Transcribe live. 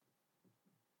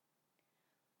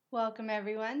Welcome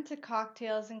everyone to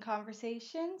Cocktails and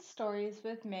Conversations, Stories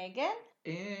with Megan.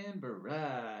 And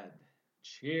Brad.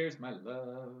 Cheers, my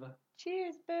love.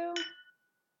 Cheers, boo.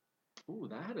 Ooh,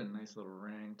 that had a nice little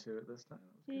ring to it this time.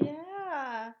 That was good.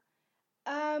 Yeah.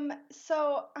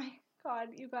 God,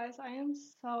 you guys, I am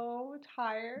so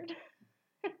tired.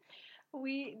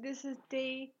 This is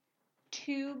day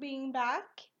 2 being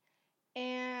back,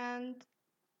 and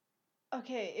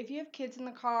okay, if you have kids in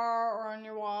the car or on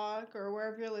your walk or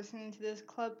wherever you're listening to this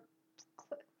cl-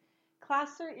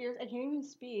 class their ears. I can't even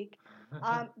speak.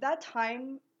 That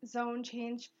time zone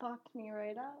change fucked me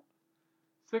right up.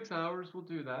 6 hours will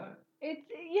do that. I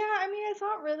mean, it's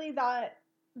not really that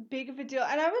big of a deal.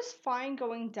 And I was fine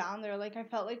going down there. Like, I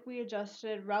felt like we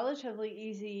adjusted relatively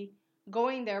easy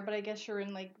going there, but I guess you're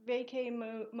in like vacay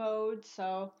mode,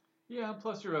 so. Yeah,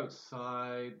 plus you're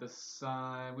outside, the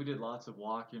sun. We did lots of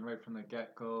walking right from the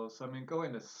get-go. So, I mean,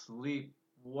 going to sleep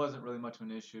wasn't really much of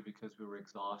an issue because we were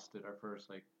exhausted our first,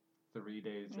 3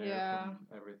 days there Yeah. from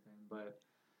everything. But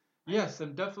yes,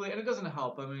 and definitely, and it doesn't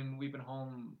help. I mean, we've been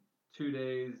home 2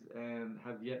 days and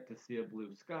have yet to see a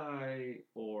blue sky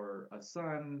or a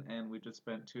sun, and we just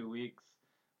spent 2 weeks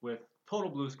with total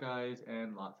blue skies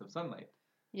and lots of sunlight.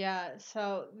 Yeah,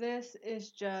 so this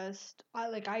is just,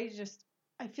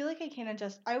 I feel like I can't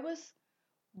adjust. I was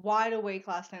wide awake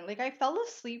last night. Like, I fell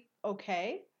asleep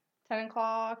okay, 10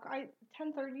 o'clock,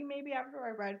 10:30 maybe after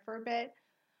I read for a bit.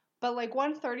 But like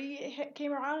 1:30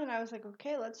 came around and I was like,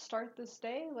 okay, let's start this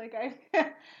day. Like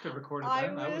Could have recorded I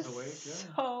then. I was was awake,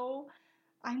 yeah. so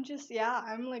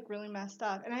I'm like really messed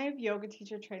up. And I have yoga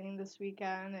teacher training this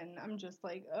weekend and I'm just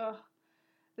like, ugh,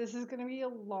 this is gonna be a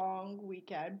long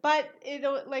weekend. But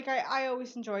I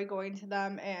always enjoy going to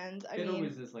them and I It mean,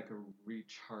 always is like a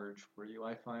recharge for you.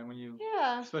 I find when you,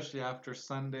 yeah, especially after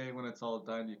Sunday, when it's all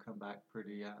done, you come back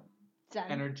pretty zen.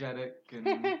 energetic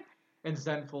and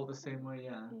zenful the same way.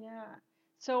 Yeah. Yeah.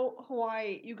 So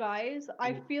Hawaii, you guys, Ooh.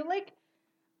 I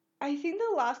think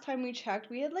the last time we checked,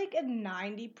 we had like a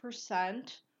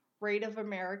 90% rate of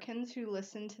Americans who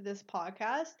listen to this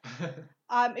podcast.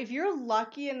 If you're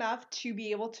lucky enough to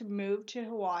be able to move to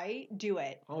Hawaii, do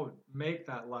it. Oh, make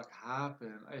that luck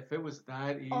happen. If it was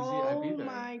that easy, I'd be Oh there.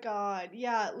 my God.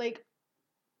 Yeah, like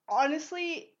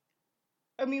honestly,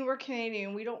 I mean, we're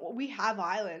Canadian. We have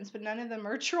islands, but none of them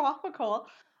are tropical.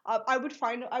 I would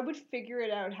figure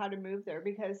it out how to move there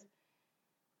because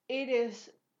it is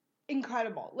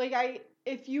incredible.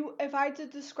 If I had to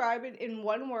describe it in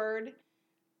one word,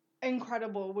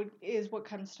 incredible is what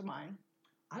comes to mind.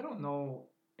 I don't know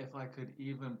if I could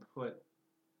even put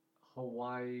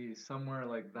Hawaii somewhere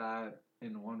like that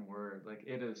in one word. Like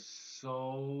it is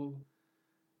so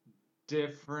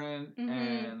different Mhm.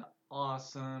 and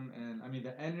awesome, and I mean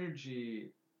the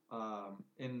energy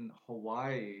in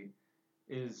Hawaii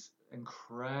is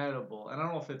incredible. And I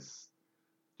don't know if it's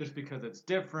just because it's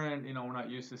different. You know, we're not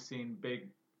used to seeing big,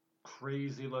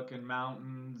 crazy looking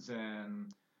mountains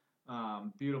and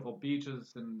beautiful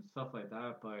beaches and stuff like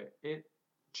that. But it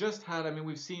just had, I mean,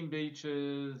 we've seen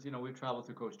beaches, you know, we've traveled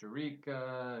through Costa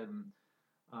Rica and,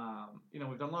 you know,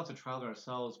 we've done lots of traveling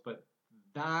ourselves, but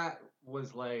that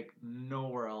was like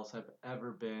nowhere else I've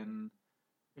ever been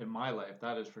in my life.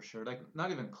 That is for sure. Like, not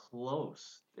even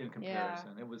close in Yeah.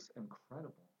 comparison. It was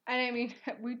incredible. And I mean,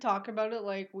 we talk about it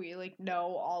like we like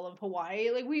know all of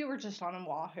Hawaii. Like we were just on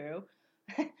Oahu.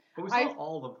 But we saw I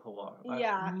all of Hawaii.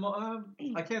 Yeah.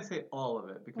 I can't say all of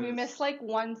it We missed because, like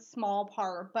one small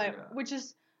part, but yeah. which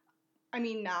is I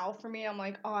mean, now for me I'm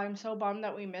like, "Oh, I'm so bummed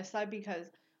that we missed that because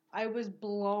I was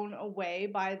blown away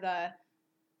by the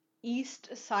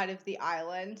east side of the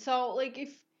island." So, like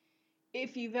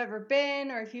if you've ever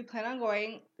been or if you plan on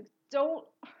going, don't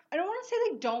I don't want to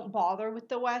say like don't bother with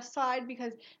the west side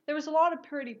because there was a lot of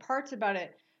pretty parts about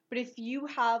it. But if you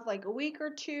have like a week or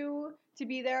two to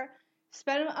be there,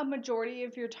 spend a majority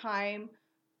of your time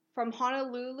from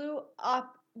Honolulu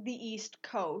up the east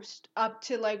coast, up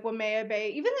to like Waimea Bay,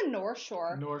 even the North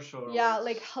Shore. North Shore Yeah, was.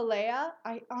 like Halea.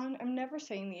 I'm never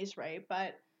saying these right,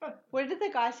 but what did the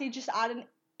guy say? Just add an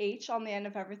H on the end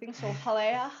of everything. So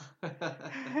Halea.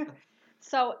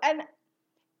 So, and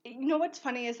you know what's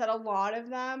funny is that a lot of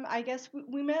them, I guess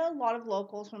we met a lot of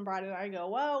locals when Brad and I go,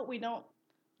 well, we don't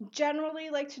generally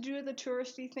like to do the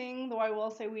touristy thing, though I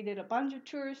will say we did a bunch of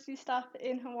touristy stuff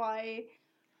in Hawaii.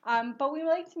 But we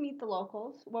like to meet the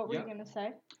locals. What were you Yep. gonna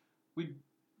say? We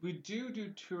we do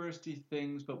touristy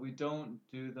things, but we don't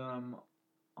do them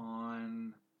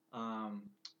on um,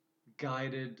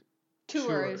 guided Tours,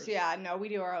 tours. yeah, no, we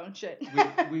do our own shit.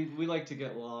 We like to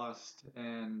get lost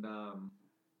and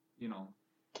you know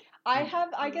I and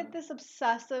have I yeah. get this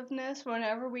obsessiveness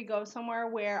whenever we go somewhere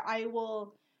where I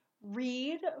will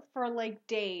read for like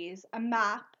days a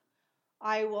map.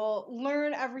 I will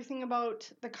learn everything about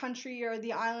the country or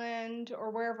the island or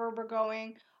wherever we're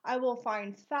going. I will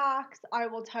find facts. I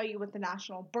will tell you what the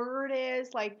national bird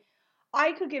is. Like,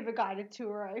 I could give a guided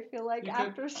tour, I feel like, You could,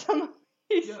 after some of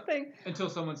these yeah. things. Until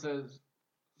someone says,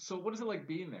 "So what is it like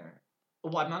being there?"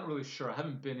 Well, I'm not really sure. I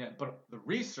haven't been yet, but the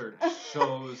research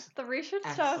shows The research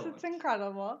shows it's excellent.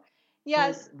 incredible. So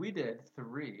Yes. we did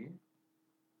 3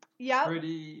 Yep.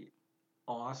 pretty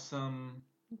awesome,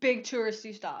 Big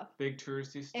touristy stuff, big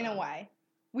touristy in a stuff. way.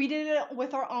 We did it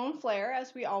with our own flair,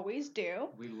 as we always do.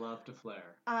 We love to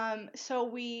flare. So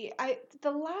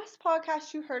the last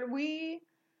podcast you heard,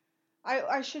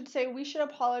 I should say we should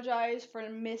apologize for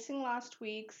missing last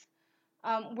week's.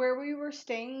 Where we were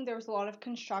staying, there was a lot of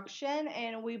construction,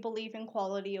 and we believe in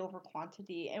quality over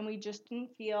quantity, and we just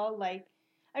didn't feel like.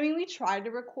 I mean, we tried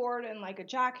to record, and like a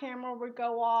jackhammer would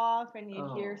go off, and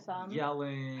you'd hear Oh, some.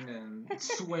 yelling and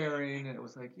swearing, and it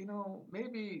was like,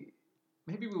 maybe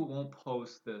we won't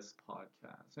post this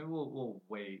podcast, and we'll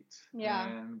wait, Yeah.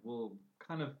 and we'll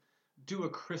kind of do a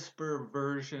crisper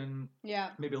version,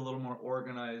 Yeah. maybe a little more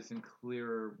organized and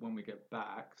clearer when we get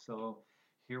back. So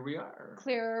here we are.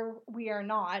 Clear, we are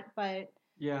not, but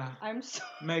Yeah, I'm so.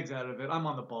 Meg's out of it. I'm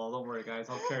on the ball. Don't worry, guys.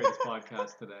 I'll carry this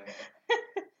podcast today.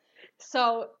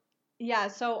 So, yeah,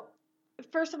 so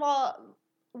first of all,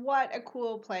 what a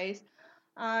cool place.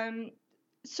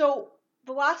 So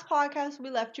the last podcast we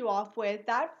left you off with,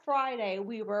 that Friday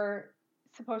we were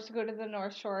supposed to go to the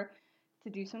North Shore to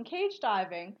do some cage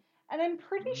diving. And I'm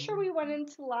pretty sure we went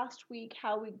into last week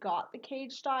how we got the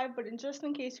cage dive, but just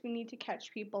in case we need to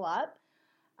catch people up,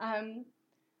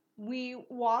 we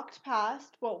walked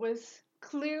past what was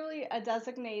clearly a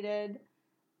designated,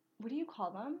 what do you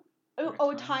call them?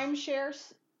 Oh, timeshare,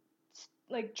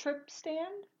 like trip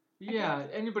stand? Yeah,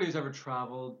 anybody who's ever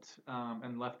traveled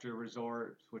and left your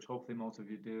resort, which hopefully most of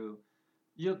you do,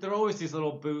 there are always these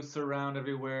little booths around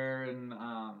everywhere, and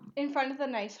In front of the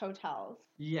nice hotels.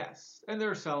 yes, and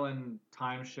they're selling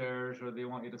timeshares, or they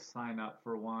want you to sign up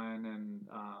for one, and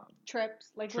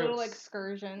Trips, like little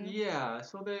excursions. Yeah,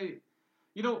 so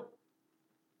you know,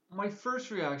 my first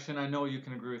reaction, I know you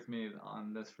can agree with me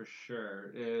on this for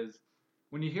sure, is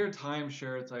when you hear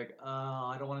timeshare, it's like, oh,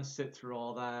 I don't want to sit through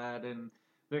all that, and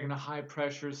they're gonna high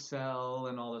pressure sell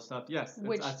and all this stuff. Yes,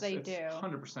 Which they it's do.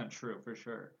 100% true for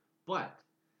sure. But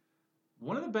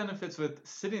one of the benefits with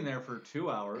sitting there for 2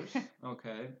 hours,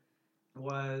 okay,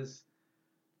 was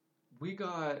we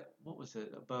got, what was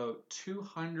it, about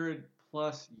 200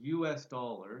 plus US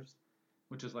dollars,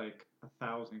 which is like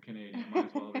 1,000 Canadian, might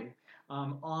as well be,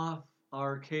 off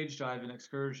our cage diving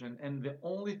excursion. And the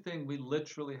only thing we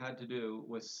literally had to do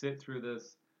was sit through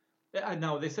this.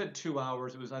 No, they said 2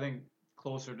 hours. It was, I think,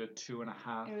 closer to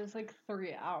 2.5. It was like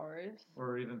 3 hours.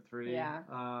 Or even 3. Yeah.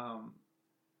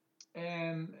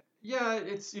 And yeah,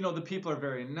 it's, the people are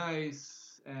very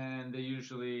nice, and they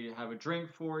usually have a drink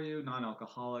for you,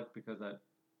 non-alcoholic, because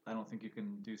I don't think you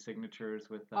can do signatures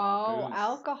with booze.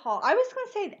 Alcohol. I was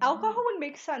gonna say alcohol would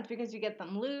make sense because you get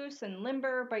them loose and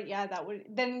limber, but yeah,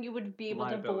 then you would be able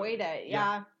to avoid it.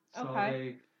 Yeah. So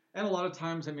Okay. and a lot of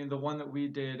times, I mean, the one that we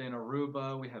did in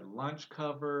Aruba, we had lunch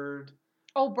covered.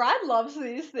 Oh, Brad loves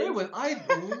these things. I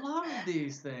love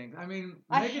these things. I mean,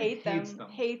 I Megan hate hates them.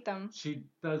 Hate them. She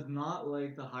does not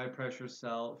like the high pressure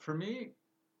cell. For me,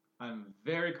 I'm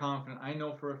very confident. I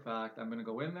know for a fact I'm going to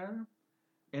go in there,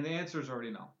 and the answer is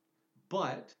already no.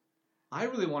 But I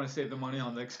really want to save the money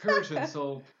on the excursion,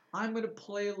 so I'm going to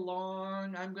play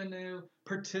along. I'm going to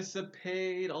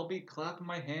participate. I'll be clapping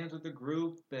my hands with the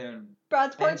group and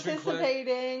Brad's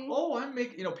participating. Oh, I'm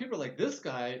making, people are like, this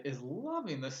guy is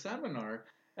loving the seminar.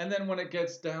 And then when it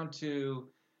gets down to,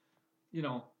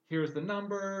 here's the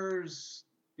numbers,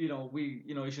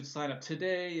 you should sign up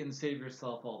today and save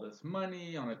yourself all this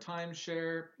money on a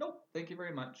timeshare. Nope, thank you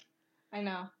very much. I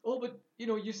know. Oh, but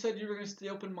you said you were going to stay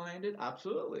open-minded.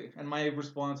 Absolutely. And my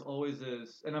response always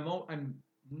is, and I'm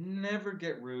never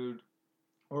get rude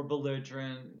or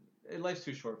belligerent. Life's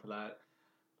too short for that.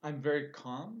 I'm very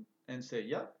calm and say,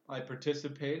 yep, I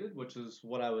participated, which is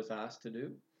what I was asked to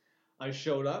do. I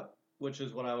showed up, which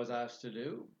is what I was asked to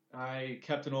do. I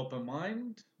kept an open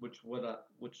mind, which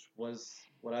was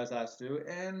what I was asked to do,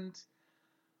 and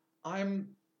I'm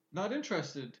not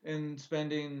interested in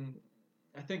spending.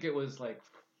 I think it was like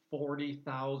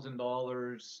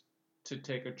 $40,000 to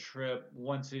take a trip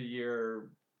once a year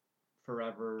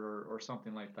forever or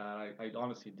something like that. I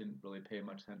honestly didn't really pay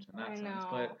much attention in that sense.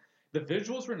 But the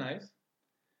visuals were nice.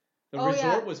 The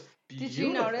resort was beautiful. Did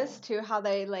you notice too how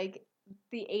they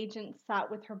the agent sat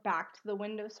with her back to the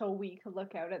window so we could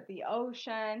look out at the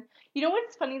ocean. You know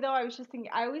what's funny though? I was just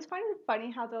thinking, I always find it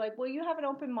funny how they're like, "Well, you have an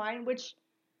open mind," which,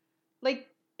 like,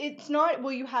 it's not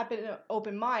will you have an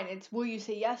open mind, it's will you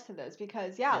say yes to this?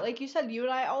 Because yeah, Yeah. like you said, you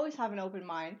and I always have an open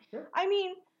mind. Yeah. I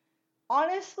mean,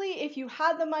 honestly, if you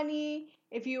had the money,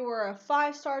 if you were a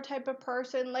 5-star type of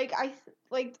person, like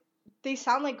they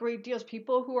sound like great deals.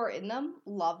 People who are in them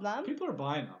love them. People are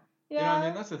buying them. You know what I mean?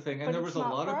 Yeah, That's the thing. And but there it's was a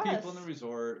not lot for of people in the us.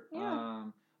 resort. Yeah.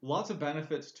 Lots of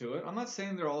benefits to it. I'm not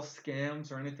saying they're all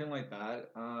scams or anything like that.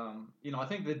 I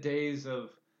think the days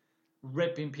of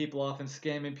ripping people off and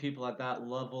scamming people at that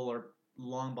level are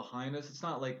long behind us. It's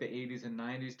not like the 80s and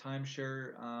 90s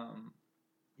timeshare,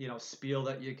 spiel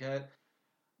that you get.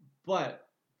 But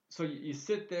so you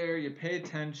sit there, you pay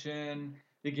attention,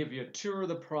 they give you a tour of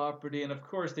the property, and of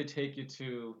course they take you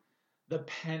to the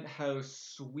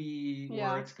penthouse suite where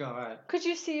Yeah. it's got. Could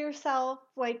you see yourself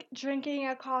like drinking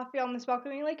a coffee on this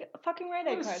balcony? Like fucking right,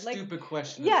 I What a could. Like, stupid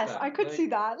question is yes, I that? could see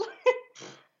Like, that.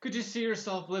 could you see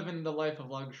yourself living the life of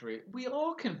luxury? We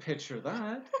all can picture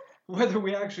that. Whether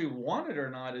we actually want it or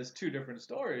not is two different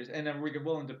stories, and then we're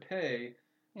willing to pay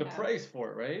the Yeah. price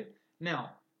for it, right?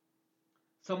 Now,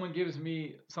 someone gives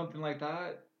me something like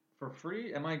that for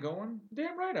free, am I going?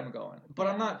 Damn right I'm going. But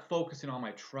I'm Yeah. not focusing on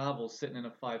my travel sitting in a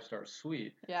 5-star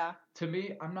suite. Yeah. To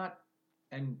me, I'm not,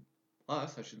 and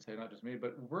us, I shouldn't say not just me,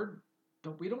 but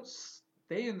we don't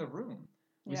stay in the room.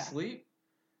 We Yeah. sleep,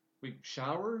 we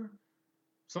shower,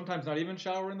 sometimes not even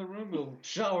shower in the room. We'll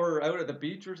shower out at the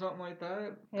beach or something like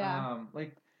that. Yeah.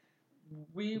 Like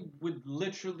we would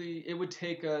literally, it would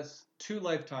take us 2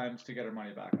 lifetimes to get our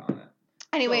money back on it.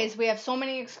 Anyways, we have so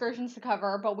many excursions to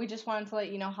cover, but we just wanted to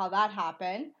let you know how that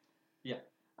happened. Yeah.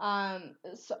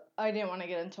 So I didn't want to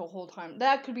get into a whole time.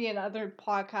 That could be another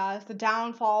podcast. The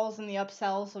downfalls and the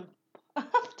upsells of,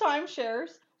 of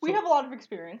timeshares. We So- have a lot of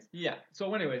experience. Yeah.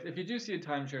 So, anyways, if you do see a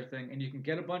timeshare thing and you can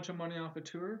get a bunch of money off a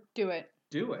tour, Do it.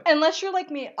 do it. Unless you're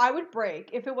like me, I would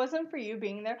break if it wasn't for you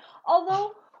being there.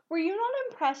 Although, were you not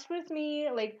impressed with me?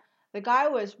 Like, the guy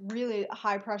was really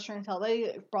high pressure until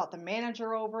they brought the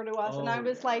manager over to us, and I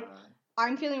was like,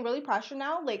 I'm feeling really pressured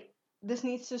now. Like, this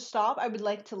needs to stop. I would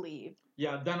like to leave.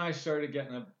 Yeah. Then I started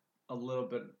getting a little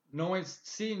bit. Knowing,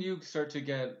 seeing you start to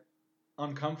get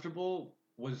uncomfortable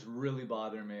was really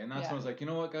bothering me, and that's when I was like, you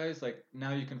know what, guys, like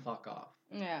now you can fuck off.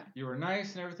 Yeah. You were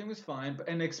nice and everything was fine,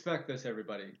 and expect this,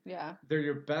 everybody. Yeah. They're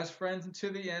your best friends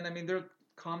until the end. I mean, they'll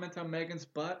comment on Megan's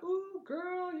butt. Ooh,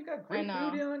 girl, you got great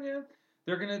booty on you.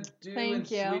 They're gonna do and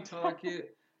sweet talk you.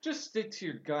 Just stick to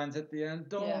your guns at the end.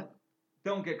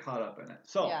 Don't get caught up in it.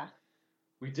 So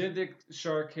we did the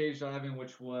shark cage diving,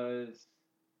 which was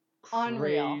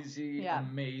crazy,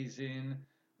 amazing.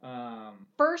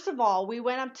 First of all, we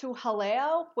went up to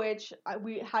Haleo, which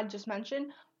we had just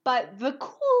mentioned, but the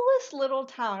coolest little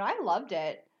town. I loved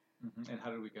it. And how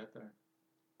did we get there?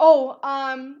 Oh,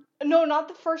 no, not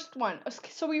the first one.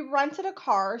 So we rented a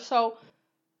car, so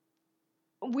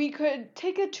we could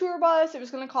take a tour bus. It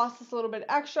was going to cost us a little bit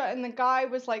extra, and the guy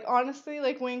was like, honestly,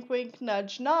 like wink, wink,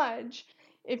 nudge, nudge.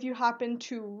 If you happen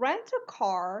to rent a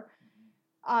car,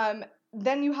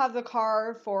 then you have the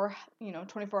car for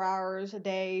 24 hours a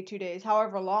day, 2 days,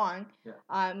 however long.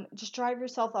 Yeah. Just drive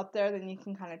yourself up there, then you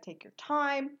can kind of take your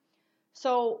time.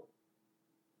 So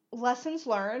lessons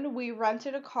learned, we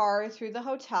rented a car through the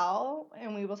hotel,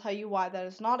 and we will tell you why that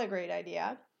is not a great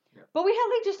idea. Yep. But we had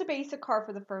like just a basic car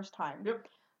for the first time. Yep.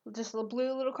 Just a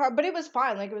blue little car, but it was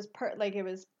fine. Like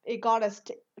it got us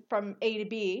from A to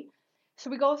B. So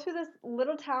we go through this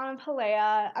little town of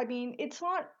Halea. I mean, it's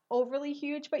not overly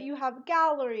huge, but you have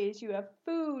galleries, you have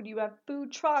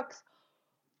food trucks,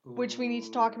 which we need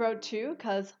to talk about too,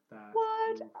 because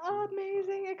what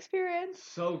amazing experience.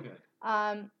 So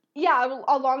good. Yeah,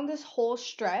 along this whole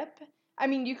strip, I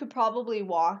mean, you could probably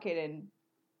walk it in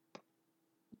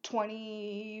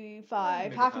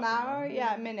 25, half an hour,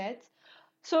 minutes.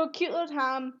 So a cute little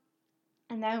town.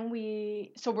 And then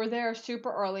we're there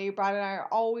super early. Brad and I are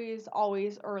always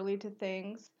early to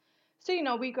things.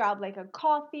 So, we grabbed like a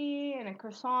coffee and a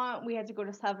croissant. We had to go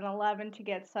to 7-Eleven to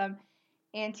get some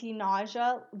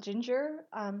anti-nausea ginger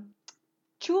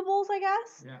chewables, I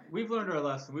guess. Yeah, we've learned our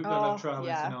lesson. We've done enough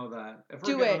traveling to know that. If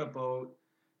we're getting on a boat,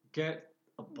 get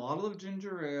a bottle of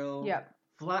ginger ale. Yep.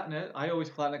 Flatten it. I always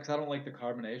flatten it because I don't like the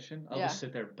carbonation. I'll just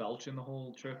sit there belching the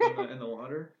whole trip in the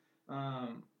water.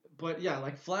 But yeah,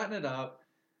 like flatten it up,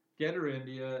 get her into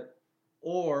you,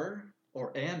 or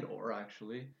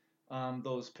actually,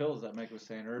 those pills that Meg was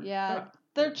saying.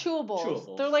 They're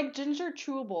chewables. They're like ginger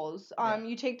chewables.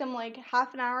 You take them like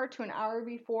half an hour to an hour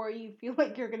before you feel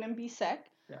like you're gonna be sick.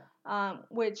 Yeah.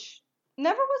 Which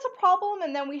never was a problem,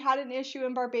 and then we had an issue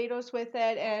in Barbados with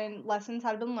it, and lessons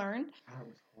had been learned. That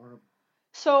was horrible.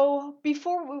 So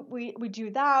before we do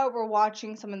that, we're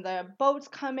watching some of the boats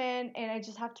come in, and I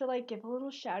just have to like give a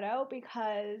little shout out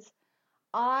because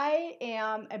I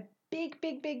am a big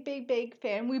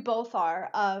fan. We both are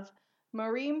of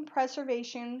marine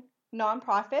preservation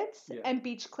nonprofits Yeah. and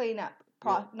beach cleanup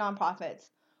Yeah. nonprofits.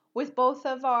 With both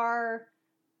of our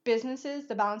businesses,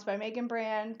 the Balance by Megan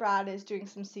brand, Brad is doing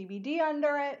some CBD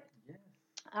under it. Yes.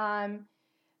 Um,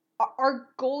 our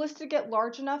goal is to get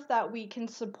large enough that we can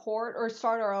support or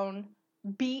start our own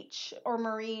beach or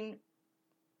marine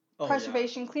Oh, yeah.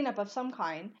 preservation cleanup of some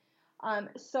kind.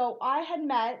 So I had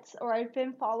met, or I've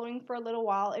been following for a little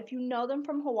while. If you know them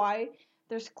from Hawaii,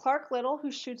 there's Clark Little,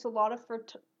 who shoots a lot of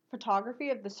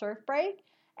photography of the surf break,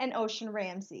 and Ocean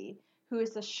Ramsey, who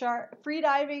is a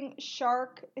freediving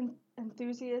shark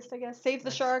enthusiast, I guess. Save the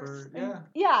sharks. Expert, yeah.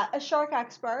 Yeah, a shark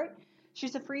expert.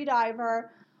 She's a free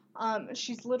diver.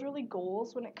 She's literally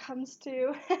goals when it comes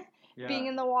to being Yeah.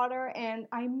 in the water, and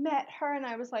I met her and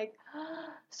I was like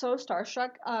so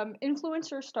starstruck.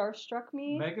 Influencer starstruck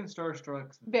me Megan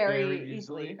starstruck very very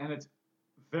easily, easily. and it's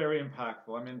very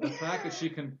impactful. I mean, the fact that she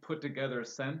can put together a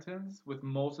sentence with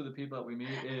most of the people that we meet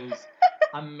is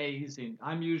amazing.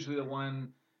 I'm usually the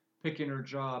one picking her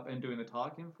job and doing the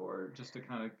talking for her just to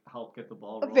kind of help get the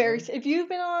ball Very. rolling. If you've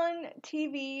been on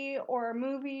TV or a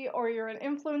movie or you're an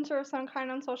influencer of some kind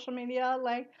on social media,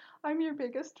 like I'm your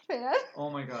biggest fan.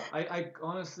 Oh my God. I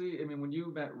honestly, I mean, when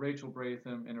you met Rachel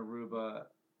Bratham in Aruba,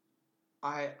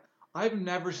 I I've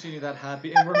never seen you that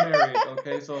happy, and we're married,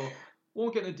 okay? So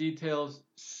won't get into details.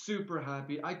 Super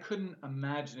happy. I couldn't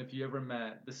imagine if you ever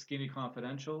met the Skinny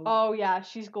Confidential. Oh yeah,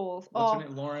 she's goals. What's her Oh,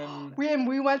 name? Lauren.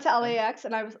 we went to And LAX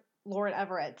and I was Lauren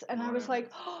Everett and I Lauren was like,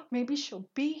 Everett. oh, maybe she'll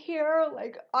be here.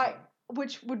 Like Yeah.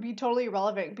 which would be totally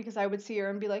irrelevant because I would see her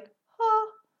and be like,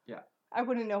 huh. Yeah. I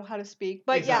wouldn't know how to speak.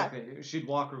 But yeah, Exactly. She'd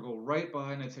walk or go right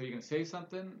by, and I'd say, "You gonna say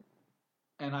something?"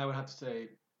 And I would have to say,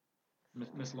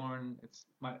 Miss Lauren,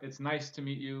 it's nice to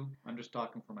meet you. I'm just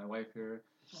talking for my wife here.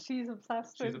 she's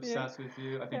obsessed She's with you. obsessed with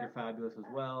you. I think Yeah. you're fabulous as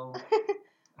well.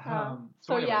 So,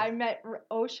 So yeah, anyways, I met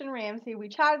Ocean Ramsey. We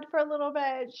chatted for a little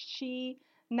bit. She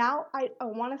now I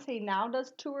want to say now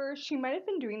does tours. She might have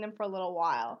been doing them for a little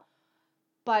while,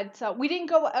 but we didn't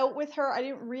go out with her. I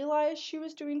didn't realize she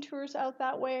was doing tours out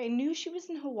that way. I knew she was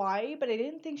in Hawaii, but I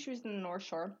didn't think she was in the North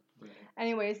Shore. right.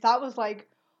 Anyways, that was like,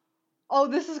 oh,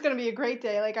 this is gonna be a great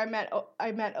day. Like I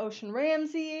met Ocean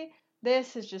Ramsey.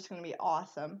 This is just gonna be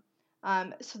awesome.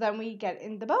 So then we get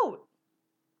in the boat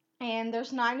and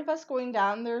there's 9 of us going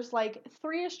down. There's like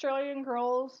 3 Australian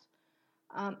girls,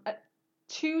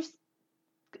 two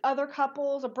other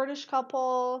couples, a British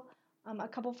couple, a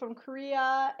couple from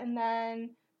Korea, and then It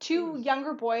two was.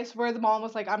 younger boys. Where the mom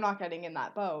was like, "I'm not getting in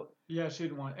that boat." Yeah, she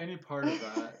didn't want any part of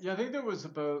that. Yeah, I think there was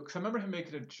about, because I remember him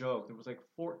making a joke. There was like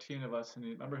 14 of us, and I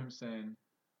remember him saying,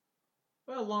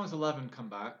 well, as long as 11 come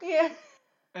back. Yeah,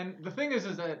 And the thing is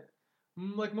that,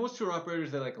 like most tour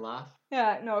operators, they like laugh.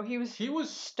 yeah. No, he was He was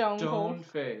stone cold. stone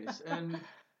faced, and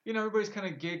everybody's kind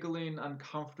of giggling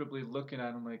uncomfortably, looking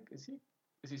at him like, is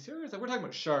he serious? Like we're talking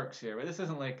about sharks here, right? This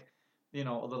isn't like, a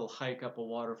little hike up a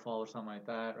waterfall or something like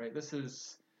that, right? This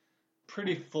is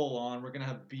pretty full on. We're gonna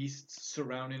have beasts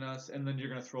surrounding us, and then you're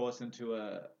gonna throw us into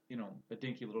a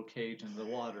dinky little cage in the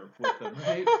water with them,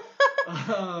 right?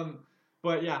 Um,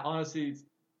 but yeah, honestly,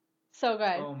 So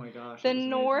good. oh my gosh, The it was amazing.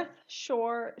 North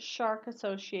Shore Shark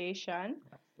Association.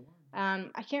 That's the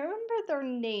one. I can't remember their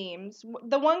names.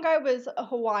 The one guy was a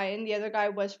Hawaiian. The other guy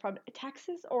was from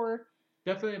Texas or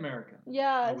Definitely American,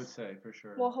 I would yes. say for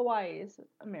sure. Well, Hawaii is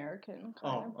American, kind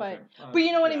Oh, of, okay. but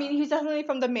you know what I Yeah. mean. He's definitely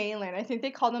from the mainland. I think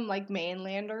they call them like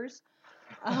mainlanders.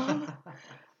 Um,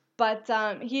 but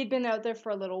he had been out there for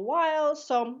a little while.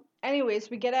 So, anyways,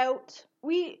 we get out.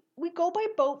 We go by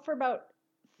boat for about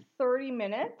 30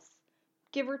 minutes,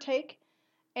 give or take,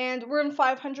 and we're in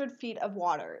 500 feet of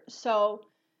water. So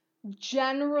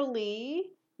generally,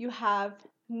 you have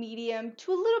medium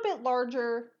to a little bit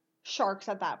larger sharks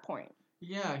at that point.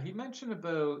 Yeah, he mentioned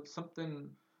about something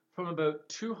from about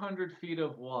 200 feet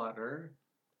of water.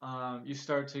 You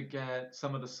start to get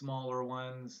some of the smaller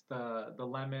ones, the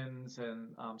lemons,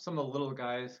 and some of the little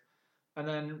guys. And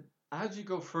then as you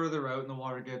go further out and the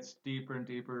water gets deeper and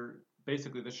deeper,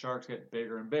 basically the sharks get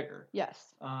bigger and bigger.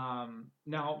 Yes.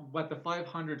 Now, at the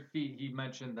 500 feet, he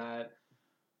mentioned that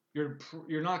you're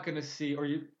not going to see, or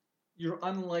you're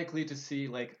unlikely to see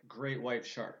like great white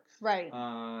sharks. Right.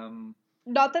 Um,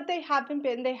 Not that they haven't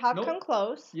been, they have come nope.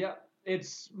 close. Yeah,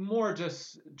 it's more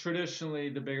just traditionally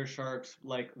the bigger sharks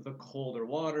like the colder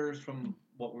waters, from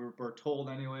what we're told,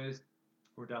 anyways.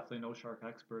 we're definitely no shark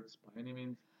experts by any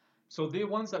means. So the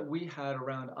ones that we had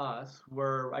around us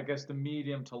were, I guess, the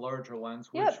medium to larger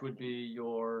ones, which Yep. would be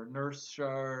your nurse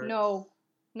sharks. No.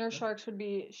 Nurse sharks would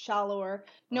be shallower.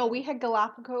 No, Oh, we had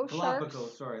Galapagos Galapagos.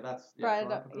 sharks. Sorry, that's yeah, Brad,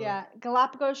 Galapagos. yeah,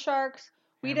 Galapagos sharks.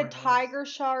 We had a Hammerheads. tiger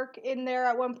shark in there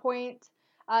at one point.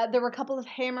 There were a couple of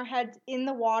hammerheads in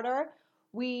the water.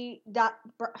 Jeez,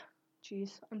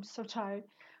 I'm so tired.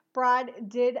 Brad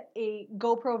did a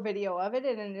GoPro video of it,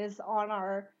 and it is on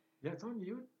our. Yeah, it's on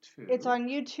YouTube. It's on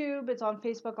YouTube. It's on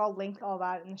Facebook. I'll link all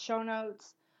that in the show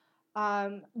notes.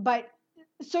 But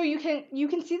so you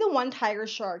can see the one tiger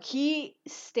shark. He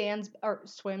stands or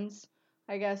swims,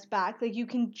 I guess, back. Like you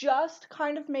can just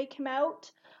kind of make him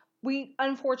out. We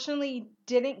unfortunately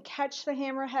didn't catch the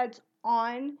hammerheads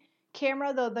on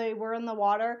camera, though they were in the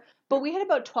water. But we had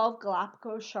about 12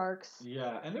 Galapagos sharks.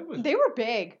 Yeah, and it was They were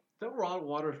big. the raw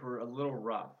waters were a little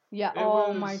rough. Yeah. It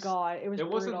Oh my was God, it was it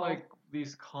wasn't brutal. like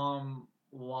these calm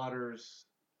waters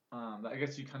that I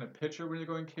guess you kind of picture when you're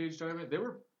going cage diving. They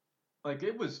were like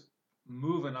it was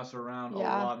moving us around a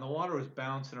Yeah. lot, and the water was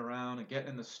bouncing around and getting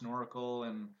in the snorkel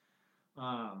and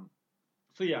um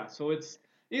so yeah, so it's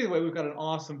either way we've got an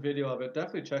awesome video of it.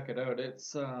 Definitely check it out.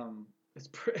 It's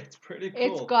pretty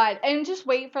It's cool. good. And just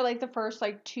wait for like the first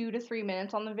like 2 to 3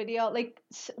 minutes on the video. Like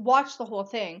watch the whole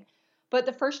thing. But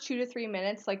the first 2 to 3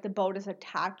 minutes, like the boat is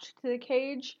attached to the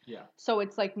cage. Yeah. So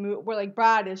it's like we're like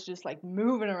Brad is just like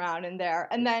moving around in there.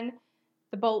 And then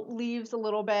the boat leaves a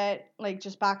little bit, like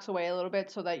just backs away a little bit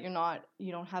so that you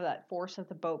don't have that force of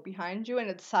the boat behind you and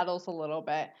it settles a little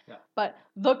bit. Yeah. But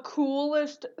the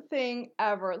coolest thing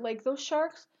ever, like those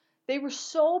sharks, they were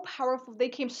so powerful. They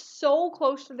came so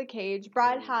close to the cage.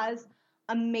 Brad has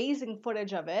amazing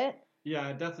footage of it. Yeah,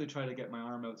 I definitely try to get my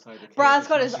arm outside the cage. Brad's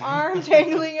got his arm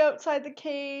dangling outside the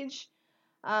cage.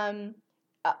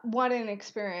 What an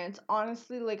experience.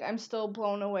 Honestly, like I'm still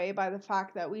blown away by the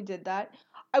fact that we did that.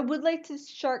 I would like to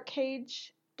shark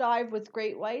cage dive with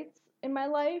great whites in my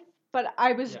life, but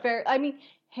I was I mean,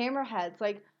 hammerheads,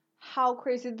 like how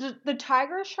crazy. The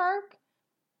tiger shark,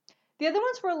 the other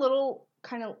ones were a little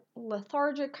kind of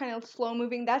lethargic, kind of slow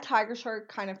moving. That tiger shark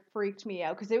kind of freaked me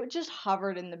out because it just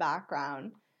hovered in the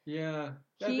background. Yeah.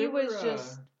 He was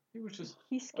just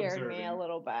he scared observing. me a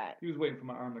little bit. He was waiting for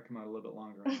my arm to come out a little bit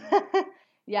longer.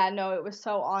 Yeah, no, it was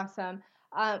so awesome.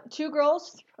 Two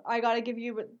girls, I gotta give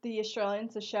you the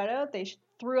Australians a shout out. They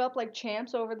threw up like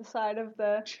champs over the side of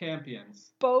the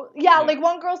champions boat. Yeah, like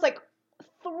one girl's like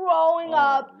throwing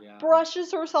up, yeah.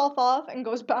 brushes herself off, and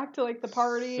goes back to like the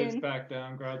party. Sits back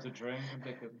down, grabs a drink. I'm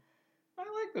thinking, I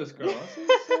like this girl.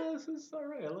 This is all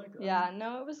right. I like it. Yeah,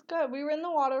 no, it was good. We were in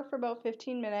the water for about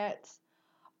 15 minutes.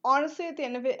 Honestly, at the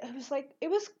end of it, it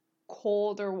was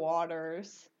colder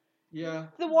waters. Yeah.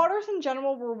 The waters in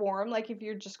general were warm. Like if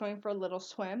you're just going for a little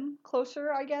swim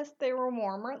closer, I guess they were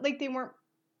warmer. Like they weren't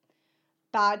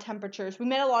bad temperatures. We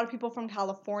met a lot of people from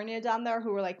California down there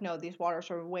who were like, no, these waters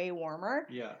are way warmer.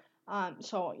 Yeah.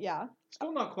 So yeah.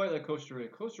 Still not quite like Costa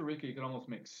Rica. Costa Rica, you could almost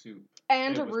make soup.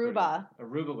 And Aruba.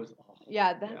 Aruba was.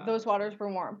 Those waters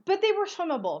were warm, but they were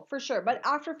swimmable for sure. But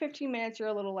after 15 minutes, you're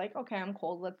a little like, okay, I'm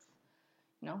cold.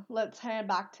 Let's head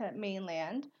back to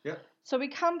mainland. Yep. So we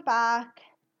come back.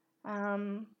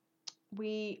 So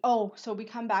we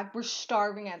come back. We're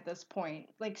starving at this point,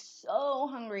 like so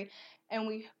hungry, and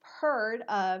we heard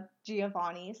of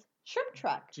Giovanni's shrimp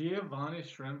truck. Giovanni's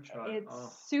shrimp truck. It's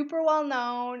super well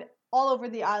known all over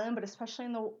the island, but especially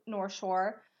in the North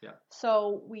Shore. Yeah.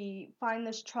 So we find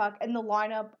this truck, and the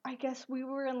lineup. I guess we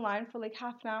were in line for like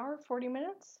half an hour, 40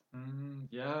 minutes.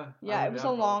 Yeah. Yeah, it was a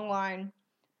long line,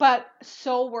 but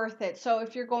so worth it. So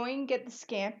if you're going, get the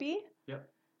scampi. Yep.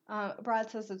 Brad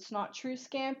says it's not true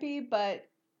scampi, but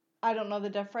I don't know the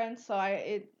difference. So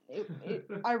I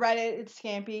read it. It's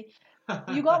scampi.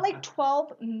 You got like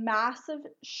 12 massive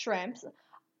shrimps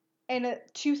and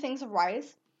 2 things of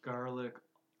rice. Garlic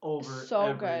over so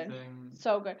everything.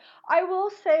 So good. I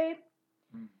will say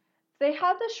they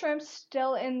had the shrimps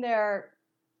still in their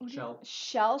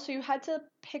shell, so you had to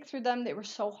pick through them. They were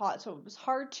so hot, so it was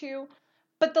hard to.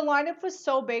 But the lineup was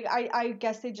so big, I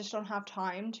guess they just don't have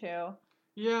time to.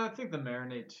 Yeah, I think the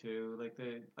marinade too. Like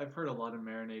I've heard a lot of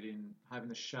marinating, having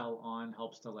the shell on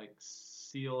helps to like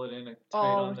seal it in tight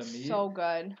on the meat. So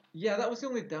good. Yeah, that was the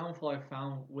only downfall I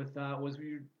found with that was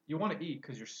you want to eat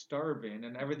because you're starving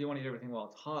and you want to eat everything while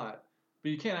it's hot,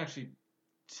 but you can't actually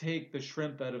take the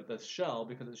shrimp out of the shell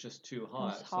because it's just too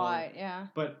hot. It's hot, yeah.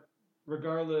 But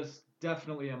regardless,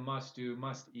 definitely a must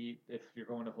eat if you're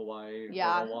going to Hawaii.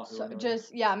 Yeah, or Oahu.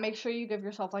 So make sure you give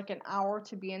yourself like an hour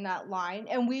to be in that line.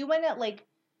 And we went at like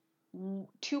 2:00,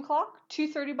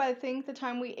 2:30 by the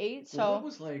time we ate. So it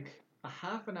was like a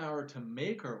half an hour to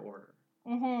make our order.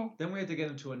 Mhm. Then we had to get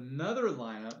into another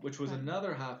lineup, which was Right.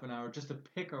 another half an hour just to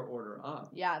pick our order up.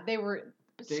 Yeah, they were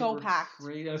They so were packed.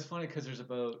 crazy. It was funny because there's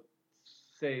about,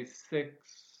 say,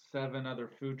 6, 7 other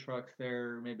food trucks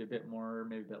there, maybe a bit more,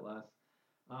 maybe a bit less,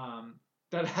 um,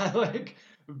 that had like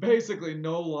basically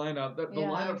no lineup. The Yeah.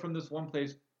 lineup from this one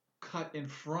place cut in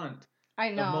front I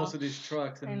of know. most of these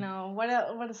trucks, I and know. What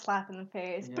a slap in the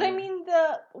face. But I yeah, mean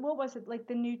what was it? Like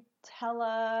the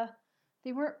Nutella,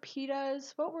 they weren't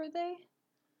pitas. What were they?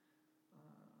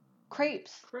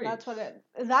 Crepes. That's what crepes.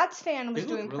 it. That stand They was looked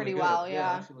doing really pretty good. well, Yeah,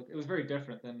 yeah. actually, it was very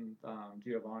different than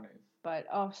Giovanni's. But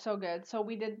oh, so good. So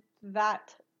we did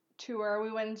that tour.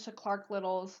 We went to Clark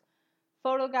Little's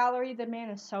photo gallery. The man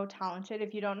is so talented.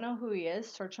 If you don't know who he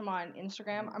is, search him on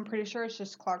Instagram. I'm pretty sure it's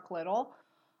just Clark Little.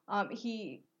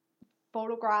 He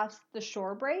photographs the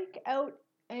shore break out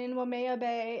in Waimea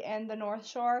Bay and the North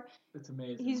Shore. It's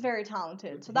amazing. He's very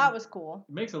talented, so He that was cool.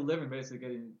 makes a living basically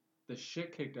getting the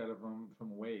shit kicked out of him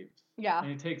from waves. Yeah.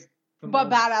 And he takes But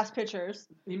badass pictures.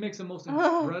 He makes the most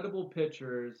incredible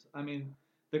pictures. I mean,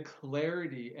 the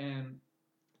clarity and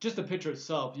just the picture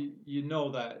itself, you know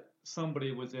that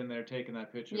somebody was in there taking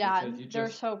that picture Yeah, because you they're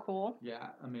just so cool.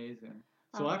 yeah, amazing.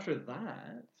 So after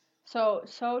that, So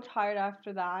tired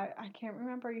after that. I can't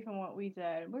remember even what we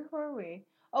did. Where were we?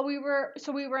 Oh, we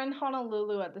were in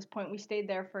Honolulu at this point. We stayed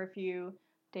there for a few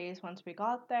days once we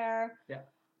got there. yeah.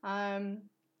 Um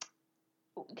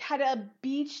had a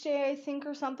beach day, I think,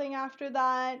 or something after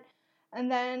that.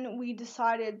 And then we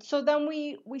decided. So then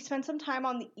we spent some time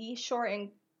on the east shore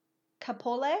in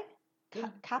Kapole,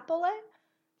 Kapole, Sounds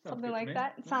something good to like me.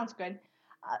 that. It Yeah. sounds good.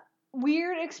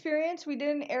 Weird experience. We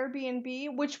did an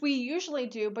Airbnb, which we usually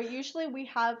do, but usually we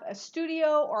have a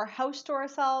studio or a house to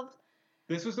ourselves.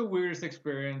 This was the weirdest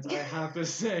experience, I have to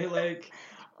say. Like,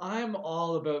 I'm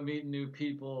all about meeting new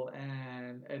people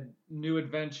and new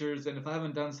adventures, and if I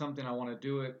haven't done something, I want to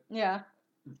do it. Yeah.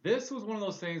 This was one of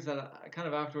those things that I kind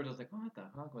of afterwards I was like, what the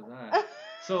fuck was that?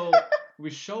 So we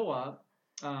show up.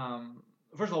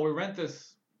 First of all, we're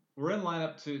in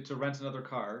lineup to rent another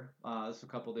car. This is a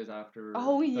couple days after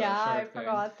Oh the yeah, I shark thing.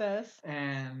 forgot this.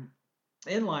 And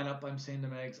in lineup, I'm saying to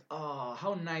Megs, oh,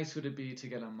 how nice would it be to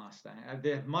get a Mustang?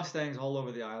 They have Mustangs all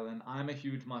over the island. I'm a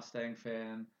huge Mustang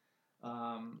fan.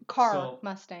 Car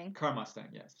Mustang. Car Mustang,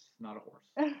 yes, not a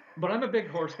horse. But I'm a big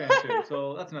horse fan too,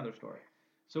 so that's another story.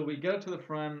 So we get up to the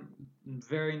front,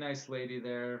 very nice lady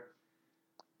there.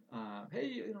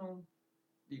 Hey,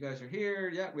 you guys are here.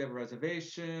 Yeah, we have a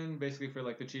reservation, basically for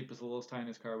like the cheapest, littlest,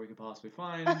 tiniest car we could possibly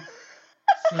find.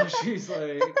 So she's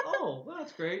like, oh, well,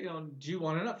 that's great. Do you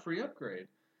want a free upgrade?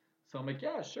 So I'm like,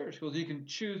 yeah, sure. She goes, you can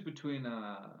choose between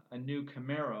a new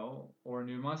Camaro or a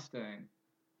new Mustang.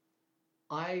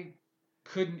 I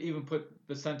couldn't even put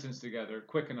the sentence together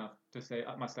quick enough to say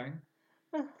Mustang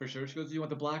for sure. She goes, do you want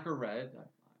the black or red?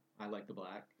 I like the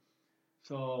black.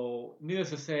 So,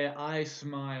 needless to say, I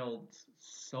smiled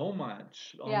so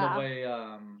much on the way.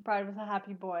 Bride was a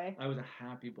happy boy. I was a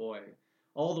happy boy.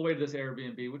 All the way to this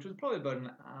Airbnb, which was probably about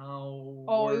an hour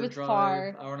Oh, it was drive,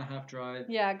 far. hour and a half drive.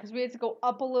 Yeah, because we had to go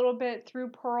up a little bit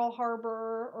through Pearl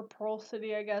Harbor or Pearl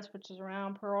City, I guess, which is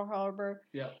around Pearl Harbor.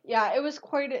 Yeah. Yeah, it was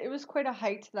quite a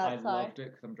hike to that I side. loved it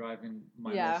because I'm driving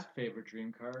my most favorite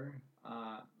dream car.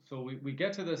 So we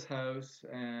get to this house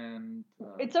and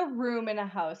it's a room in a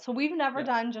house. So we've never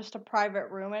done just a private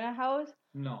room in a house.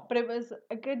 No. But it was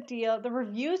a good deal. The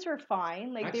reviews were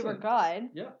fine. Like Excellent. They were good.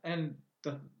 Yeah, and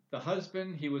the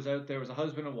husband, he was out there. It was a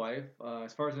husband and wife.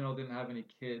 As far as I know, didn't have any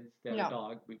kids. They had a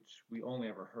dog, which we only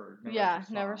ever heard.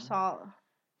 Never saw.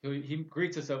 So he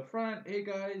greets us out front. Hey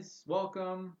guys,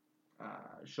 welcome.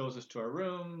 Shows us to our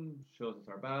room. Shows us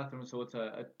our bathroom. So it's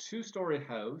a 2-story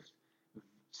house.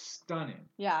 Stunning.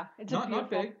 Yeah, it's not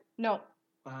beautiful. Not big. No.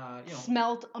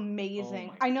 Smelled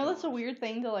amazing. I know that's a weird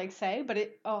thing to say, but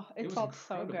it felt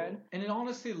so good. And it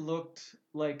honestly looked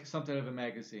like something out of a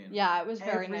magazine. Yeah, it was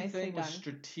very nicely done. Everything was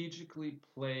strategically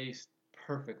placed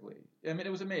perfectly. I mean,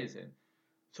 it was amazing.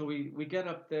 So we get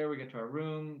up there, we get to our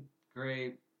room,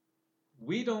 great.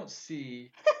 We don't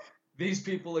see these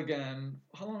people again.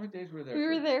 How long days were we there? We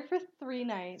were there for 3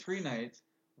 nights. 3 nights.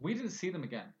 We didn't see them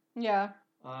again. Yeah.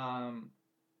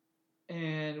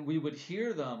 And we would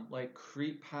hear them like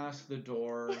creep past the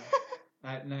door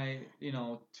at night,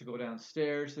 to go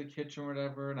downstairs to the kitchen or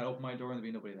whatever. And I open my door and there'd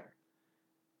be nobody there.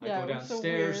 I go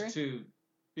downstairs to,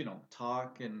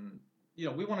 talk and,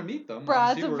 we want to meet them.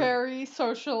 Brad's a very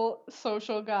social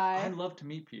guy. I love to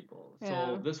meet people.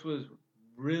 So this was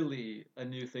really a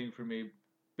new thing for me.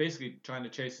 Basically trying to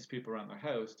chase these people around their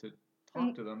house to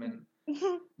talk to them. And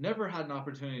never had an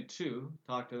opportunity to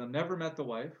talk to them. Never met the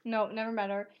wife. No, never met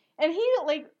her. And he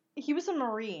he was a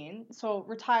Marine, so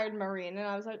retired Marine, and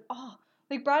I was like, oh,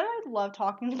 like Brad and I love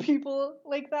talking to people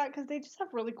like that because they just have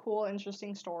really cool,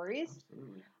 interesting stories.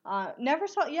 Absolutely. Never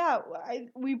saw. Yeah,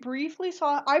 we briefly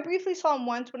saw. I briefly saw him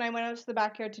once when I went out to the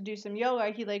backyard to do some yoga.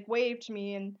 He like waved to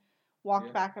me and walked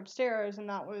Yeah. back upstairs, and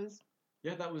that was.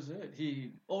 Yeah, that was it.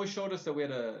 He always showed us that we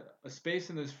had a space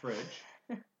in his fridge,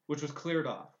 which was cleared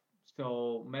off.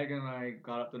 So Megan and I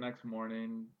got up the next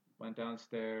morning, went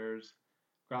downstairs,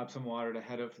 grabbed some water to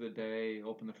head out for the day,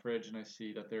 opened the fridge, and I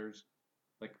see that there's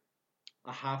like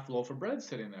a half loaf of bread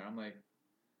sitting there. I'm like,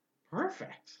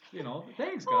 perfect.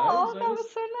 Thanks guys. Oh, that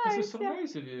was so This is nice. so Yeah.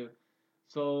 nice of you.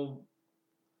 So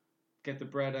get the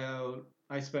bread out.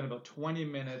 I spent about 20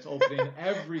 minutes opening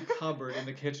every cupboard in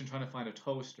the kitchen trying to find a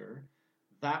toaster.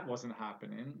 That wasn't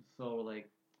happening. So like,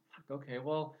 okay,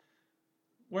 well,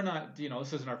 we're not,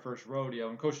 this isn't our first rodeo.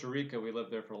 In Costa Rica, we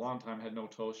lived there for a long time, had no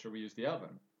toaster. We used the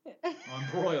oven on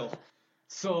broil.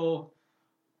 So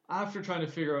after trying to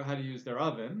figure out how to use their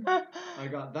oven, I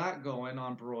got that going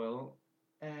on broil,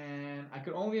 and I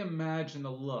could only imagine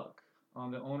the look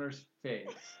on the owner's face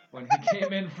when he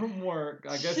came in from work.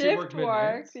 I guess he worked Shift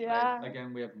midnight. work, yeah.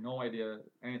 Again, we have no idea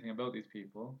anything about these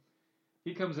people.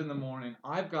 He comes in the morning.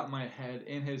 I've got my head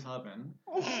in his oven,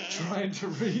 trying to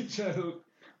reach out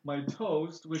my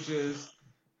toast, which is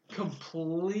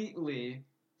completely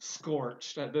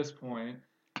scorched at this point.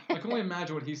 I can only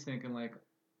imagine what he's thinking. Like,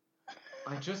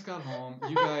 I just got home.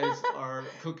 You guys are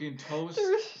cooking toast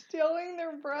They're stealing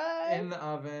their bread. in the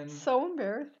oven. So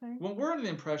embarrassing. Well, we're under the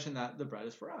impression that the bread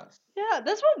is for us. Yeah,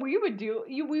 that's what we would do.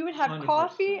 We would have 100%.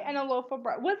 coffee and a loaf of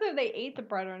bread. Whether they ate the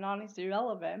bread or not is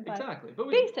irrelevant. But Exactly. But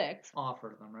we basics.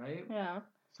 offered them, right? Yeah.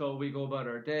 So we go about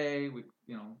our day. We,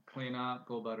 clean up,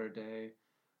 go about our day.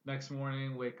 Next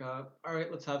morning, wake up. All right,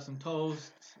 let's have some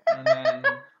toast. And then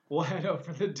we'll head out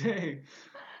for the day.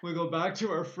 We go back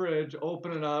to our fridge,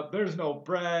 open it up. There's no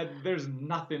bread. There's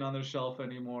nothing on the shelf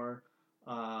anymore.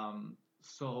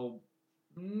 So,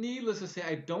 needless to say,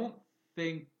 I don't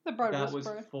think The bread that was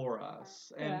was for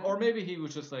us. And Yeah. or maybe he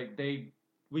was just like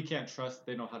we can't trust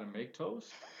they know how to make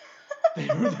toast.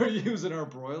 They're using our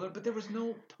broiler, but there was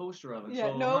no toaster oven.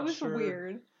 Yeah, So no, I'm it not was sure.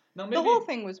 weird. Now The maybe whole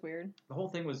thing was weird. the whole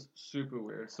thing was super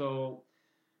weird. So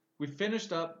we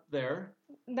finished up there.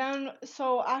 Then,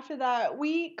 so after that,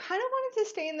 we kind of wanted to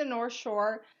stay in the North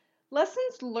Shore.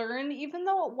 Lessons learned, even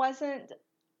though it wasn't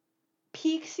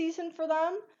peak season for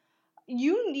them,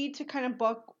 you need to kind of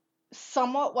book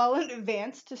somewhat well in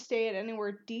advance to stay at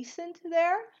anywhere decent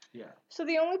there. Yeah. So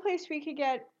the only place we could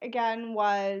get again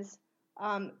was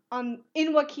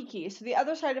in Waikiki, so the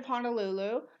other side of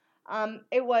Honolulu.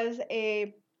 It was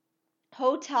a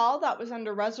hotel that was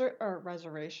under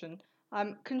reservation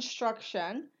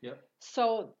construction. Yep.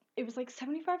 So it was like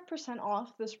 75%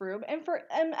 off this room,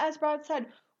 and as Brad said,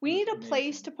 we need a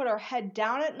place to put our head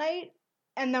down at night,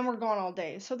 and then we're gone all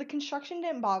day. So the construction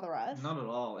didn't bother us. Not at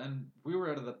all. And we were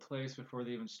out of the place before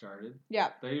they even started. Yeah.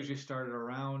 They usually started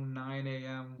around 9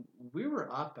 a.m. We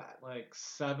were up at like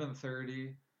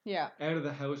 7:30. Yeah. Out of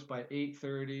the house by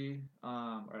 8:30.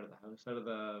 Out of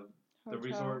the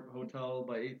resort hotel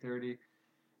by 8:30.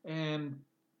 And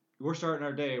we're starting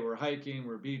our day. We're hiking,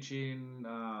 we're beaching,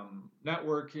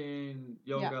 networking,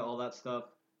 yoga, all that stuff.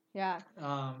 Yeah.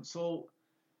 So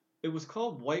it was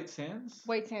called White Sands.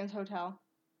 White Sands Hotel.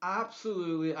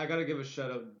 Absolutely. I got to give a shout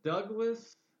out.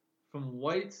 Douglas from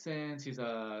White Sands. He's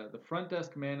the front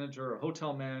desk manager, a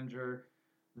hotel manager.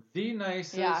 The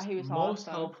nicest, he was most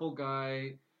awesome. helpful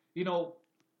guy.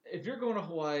 If you're going to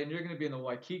Hawaii and you're going to be in the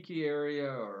Waikiki area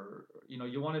or,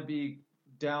 you want to be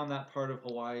down that part of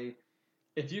Hawaii,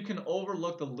 if you can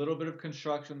overlook the little bit of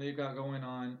construction they've got going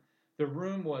on, the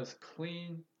room was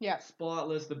clean,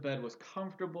 spotless, the bed was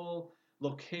comfortable,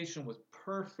 location was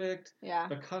perfect,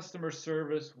 the customer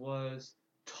service was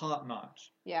top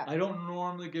notch. Yeah. I don't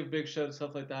normally give big shout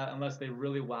stuff like that unless they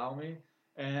really wow me,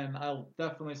 and I'll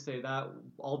definitely say that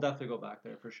I'll definitely go back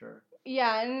there for sure.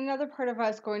 Yeah, and another part of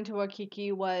us going to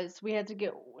Waikiki was we had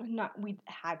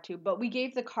to but we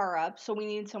gave the car up, so we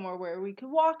needed somewhere where we could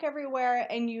walk everywhere.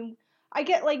 And you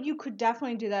could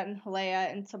definitely do that in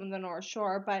Halea and some of the North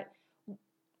Shore, but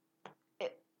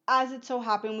as it so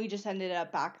happened, we just ended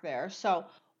up back there. So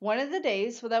one of the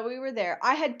days that we were there,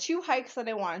 I had two hikes that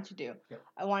I wanted to do. Yep.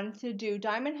 I wanted to do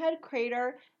Diamond Head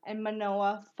Crater and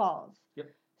Manoa Falls.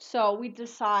 Yep. So we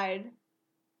decide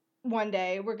one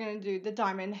day we're going to do the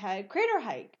Diamond Head Crater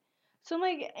hike. So I'm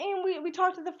like, and we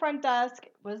talked to the front desk.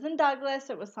 It wasn't Douglas,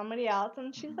 it was somebody else.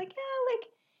 And she's like,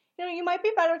 yeah, you might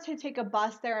be better to take a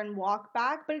bus there and walk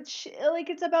back, but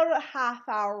it's about a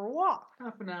half-hour walk.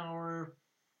 Half an hour,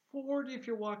 40 if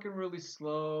you're walking really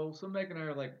slow. So Meg and I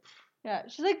are like, Yeah,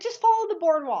 she's like, just follow the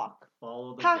boardwalk,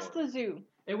 Follow the past board. the zoo.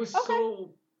 It was Okay.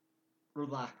 so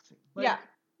relaxing. Like, Yeah.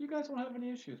 you guys don't have any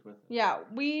issues with it. Yeah,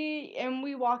 we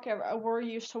walk. We're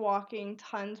used to walking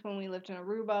tons when we lived in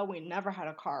Aruba. We never had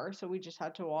a car, so we just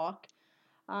had to walk.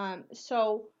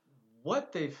 So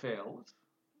What they failed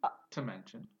to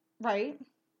mention right.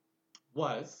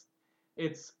 was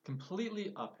it's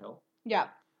completely uphill. Yeah.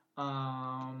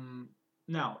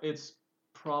 Now it's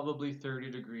probably 30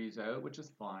 degrees out, which is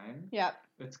fine. Yeah.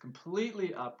 It's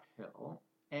completely uphill,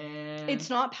 and It's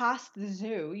not past the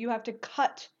zoo. You have to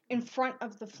cut in front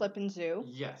of the flippin' zoo.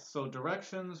 yes. So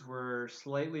directions were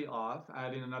slightly off,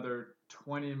 adding another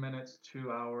 20 minutes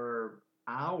to our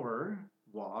hour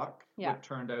walk, Yeah. what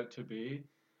turned out to be.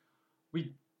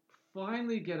 We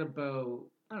finally get about,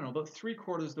 I don't know, about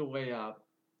 3/4 of the way up.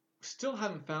 Still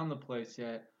haven't found the place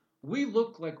yet. We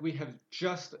look like we have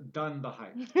just done the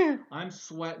hike. I'm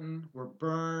sweating. We're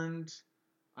burned.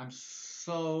 I'm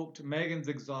soaked. Megan's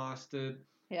exhausted.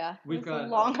 Yeah. We've got a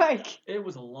long hike. It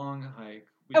was a long hike.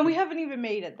 We haven't even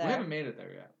made it there. We haven't made it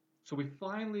there yet. So we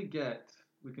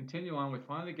continue on. We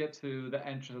finally get to the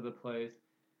entrance of the place,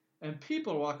 and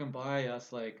people are walking by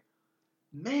us like,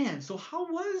 man, so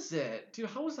how was it? Dude,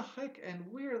 how was the hike?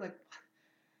 And we're like,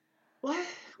 what?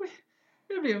 We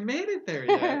haven't even made it there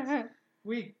yet.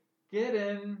 We get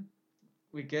in.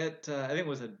 We get. I think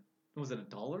was it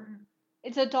 $1?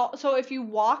 It's $1. So if you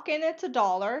walk in, it's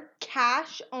 $1.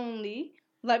 Cash only.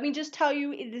 Let me just tell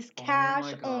you, it is cash Oh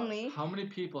my gosh. only. How many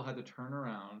people had to turn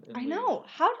around and I leave? know.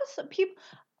 How does people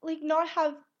not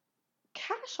have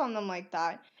cash on them like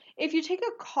that? If you take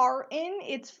a car in,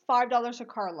 it's $5 a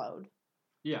carload.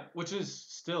 Yeah, which is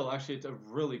still actually it's a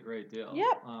really great deal.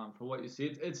 Yep. For what you see,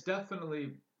 it's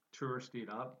definitely touristed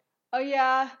up. Oh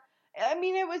yeah. I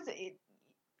mean,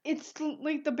 it's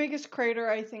like the biggest crater,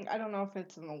 I think. I don't know if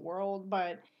it's in the world,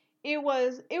 but it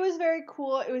was very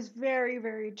cool. It was very,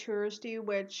 very touristy,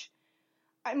 which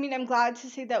I mean, I'm glad to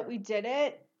say that we did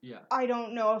it. Yeah. I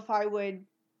don't know if I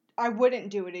wouldn't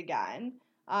do it again.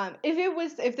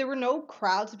 If there were no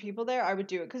crowds of people there, I would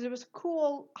do it because it was a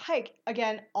cool hike.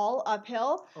 Again, all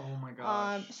uphill. Oh my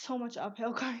gosh. So much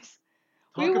uphill, guys.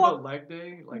 Talk about leg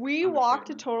day. Like We walked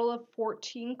a understatement. total of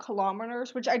 14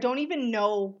 kilometers, which I don't even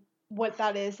know what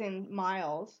that is in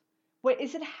miles. What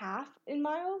is it, half in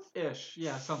miles? Ish,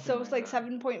 yeah, something. So it's like that.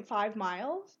 7.5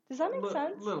 miles. Does that make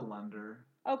sense? Little under.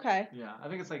 Okay. Yeah, I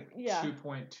think it's like Yeah.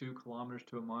 2.2 kilometers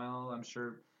to a mile. I'm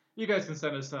sure you guys can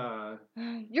send us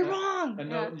You're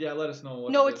wrong. Yeah, let us know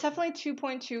what. No, it's definitely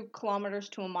 2.2 kilometers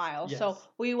to a mile. Yes. So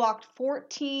we walked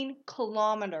 14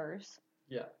 kilometers.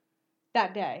 Yeah.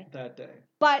 That day.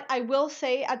 But I will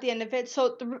say at the end of it,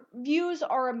 so the views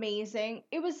are amazing.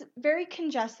 It was very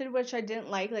congested, which I didn't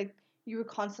like. Like, you were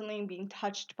constantly being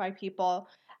touched by people.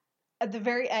 At the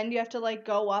very end, you have to like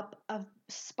go up a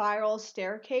spiral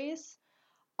staircase.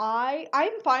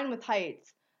 I'm fine with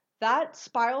heights. That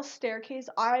spiral staircase,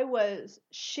 I was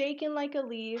shaking like a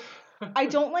leaf. I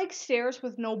don't like stairs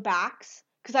with no backs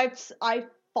because I've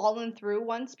fallen through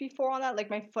once before on that. Like,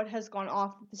 my foot has gone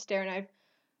off the stair and I've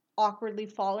awkwardly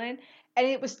fallen, and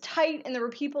it was tight, and there were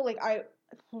people like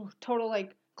total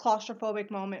like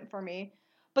claustrophobic moment for me.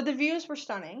 But the views were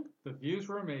stunning. The views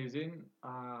were amazing.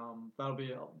 That'll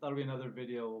be another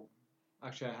video.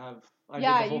 Actually, I did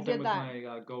the whole thing with my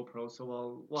GoPro,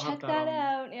 so we'll check have that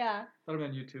out. Yeah, that'll be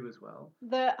on YouTube as well.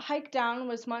 The hike down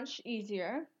was much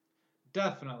easier.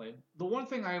 Definitely. The one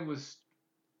thing I was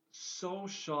so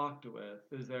shocked with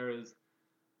is there is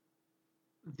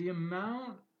the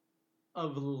amount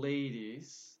of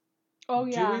ladies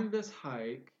doing this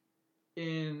hike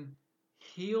in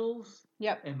heels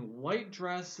and white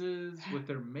dresses with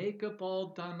their makeup all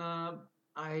done up.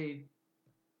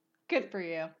 Good for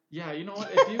you. Yeah, you know what?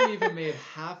 If you even made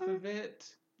half of it,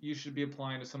 you should be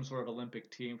applying to some sort of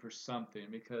Olympic team for something,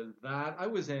 because I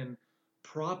was in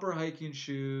proper hiking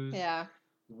shoes. Yeah.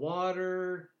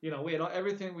 Water, we had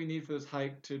everything we need for this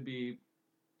hike to be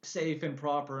safe and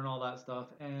proper and all that stuff,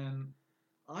 and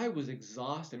I was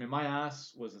exhausted. I mean, my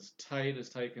ass was as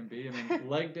tight can be. I mean,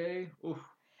 leg day, oof,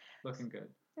 looking good.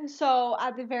 So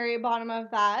at the very bottom of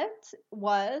that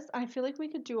I feel like we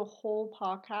could do a whole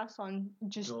podcast on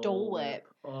just Dole Whip.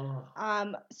 Oh.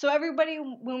 So everybody,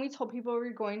 when we told people we were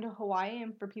going to Hawaii,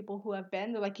 and for people who have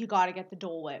been, they're like, you gotta get the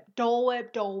Dole Whip. Dole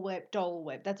Whip, Dole Whip, Dole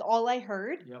Whip. That's all I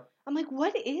heard. Yep. I'm like,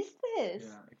 what is this?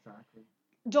 Yeah, exactly.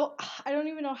 I don't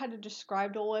even know how to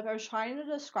describe Dole Whip. I was trying to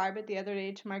describe it the other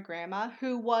day to my grandma,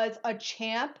 who was a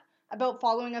champ about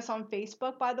following us on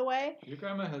Facebook, by the way. Your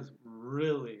grandma has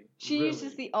really. She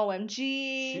uses the OMG.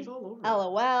 She's all over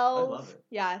LOLs. I love it.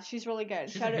 Yeah, she's really good.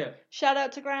 She's a hit. Shout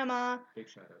out to grandma. Big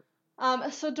shout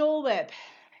out. So Dole Whip.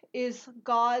 is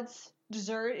God's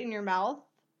dessert in your mouth.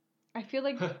 I feel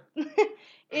like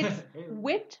it's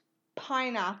whipped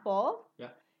pineapple. Yeah.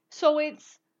 So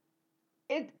it's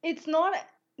not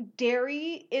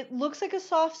dairy. It looks like a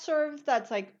soft serve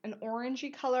that's like an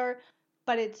orangey color,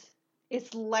 but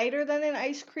it's lighter than an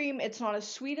ice cream. It's not as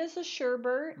sweet as a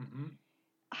sherbet. Mm-hmm.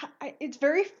 It's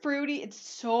very fruity. It's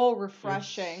so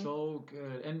refreshing. It's so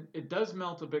good, and it does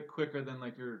melt a bit quicker than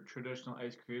like your traditional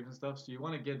ice creams and stuff. So you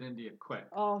want to get it into you quick.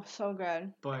 Oh, so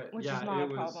good. But Which yeah, is not it a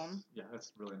was. problem. Yeah,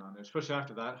 that's really not new, especially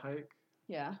after that hike.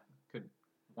 Yeah. Could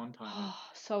one time. Oh,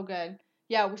 so good.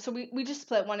 Yeah, so we just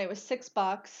split one. It was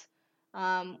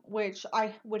 $6, which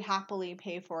I would happily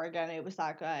pay for again. It was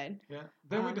that good. Yeah.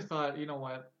 Then we just thought, you know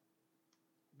what?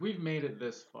 We've made it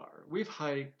this far. We've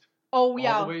hiked Oh all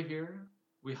yeah. the way here.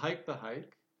 We hiked the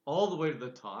hike all the way to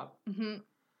the top. Mm-hmm.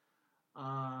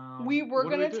 We were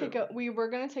gonna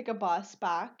take a bus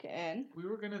back in. We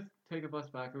were gonna take a bus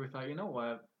back, and we thought, you know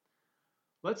what?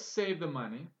 Let's save the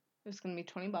money. It was gonna be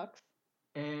 $20.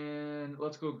 And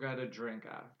let's go get a drink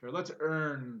after. Let's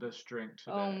earn this drink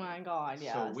today. Oh my god,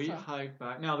 yeah. So we hiked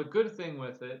back. Now the good thing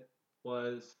with it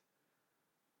was,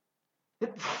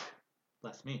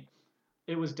 bless me,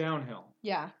 it was downhill.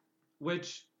 Yeah.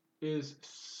 Which is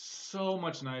so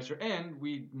much nicer, and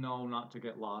we know not to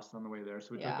get lost on the way there,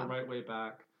 so we took the right way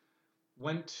back.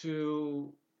 Went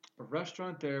to a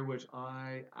restaurant there, which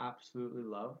I absolutely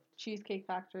love. Cheesecake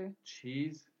Factory.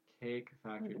 Cheesecake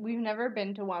Factory. We've never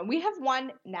been to one. We have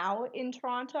one now in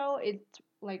Toronto. It's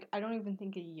like, I don't even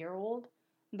think a year old,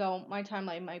 though my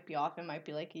timeline might be off. It might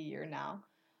be like a year now.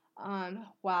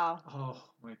 Wow. Oh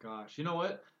my gosh. You know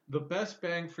what? The best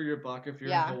bang for your buck if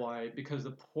you're in Hawaii, because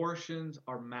the portions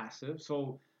are massive.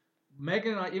 So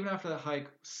Megan and I, even after that hike,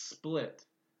 split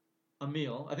a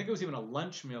meal. I think it was even a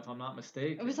lunch meal, if I'm not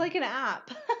mistaken. It was like an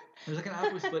app. It was like an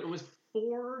app we split. It was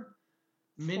 4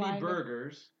 mini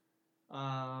burgers,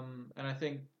 and I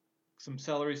think some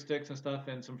celery sticks and stuff,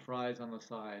 and some fries on the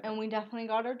side. And we definitely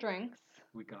got our drinks.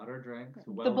 We got our drinks.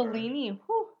 The Bellini,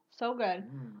 whew, so good.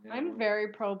 Yeah, I'm very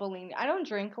pro Bellini. I don't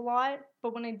drink a lot,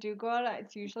 but when I do go out,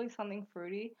 it's usually something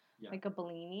fruity, like a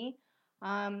Bellini.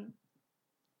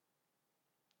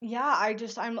 Yeah,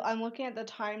 I'm looking at the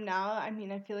time now. I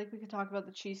mean, I feel like we could talk about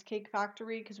the Cheesecake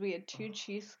Factory because we had 2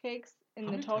 cheesecakes in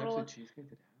the total. How many types of cheesecake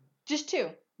did they have? Just 2.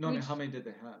 No, I mean, how many did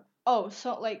they have? Oh,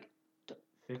 so like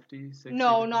 50, 60?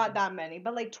 No, not that many,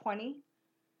 but like 20.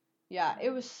 Yeah, it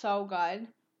was so good.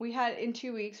 We had in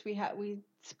 2 weeks we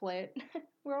split.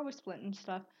 We're always splitting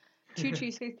stuff. 2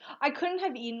 cheesecakes. I couldn't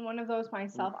have eaten one of those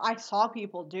myself. I saw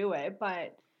people do it,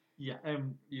 but yeah,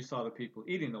 and you saw the people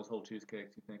eating those whole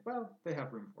cheesecakes. You think, well, they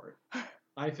have room for it.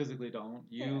 I physically don't.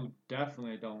 You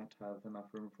definitely don't have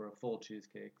enough room for a full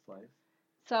cheesecake slice.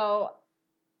 So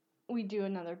we do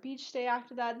another beach day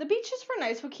after that. The beaches were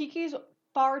nice. Wakiki's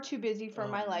far too busy for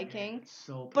my liking. Man,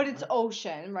 so but it's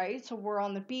ocean, right? So we're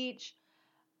on the beach.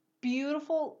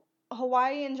 Beautiful.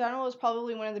 Hawaii in general is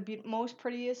probably one of the most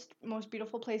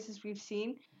beautiful places we've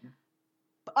seen. Mm-hmm.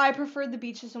 I prefer the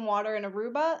beaches and water in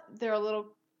Aruba.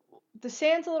 The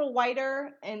sand's a little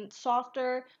whiter and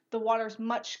softer. The water's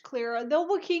much clearer. Though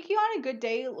Waikiki on a good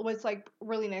day was like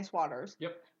really nice waters.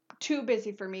 Yep. Too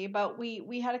busy for me, but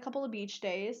we had a couple of beach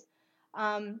days.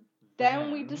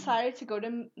 Then we decided to go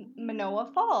to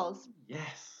Manoa Falls.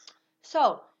 Yes.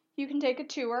 So you can take a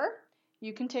tour.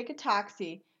 You can take a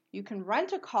taxi. You can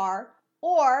rent a car,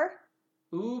 or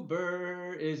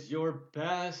Uber is your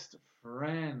best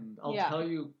friend. I'll tell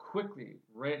you quickly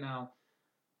right now.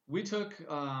 We took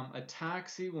a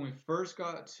taxi when we first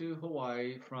got to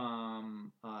Hawaii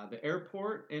from the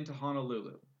airport into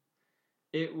Honolulu.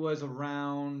 It was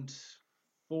around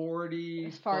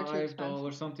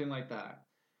 $45, something like that.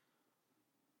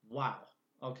 Wow.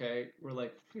 Okay. We're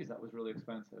like, geez, that was really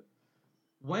expensive.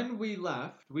 When we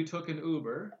left, we took an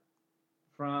Uber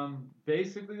from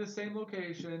basically the same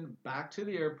location back to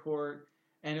the airport,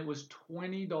 and it was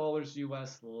 $20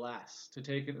 US less to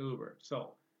take an Uber.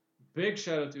 So, big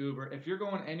shout out to Uber. If you're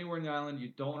going anywhere in the island, you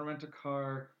don't want to rent a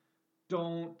car,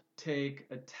 don't take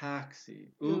a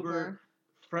taxi. Uber.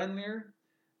 Friendlier,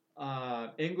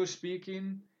 English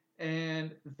speaking,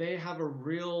 and they have a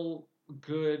real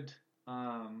good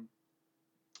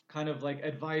kind of like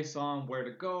advice on where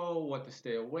to go, what to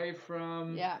stay away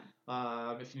from. Yeah.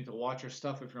 If you need to watch your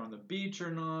stuff, if you're on the beach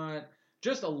or not.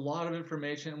 Just a lot of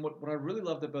information. And what I really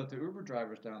loved about the Uber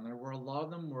drivers down there were a lot of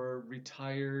them were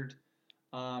retired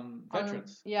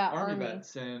veterans. Army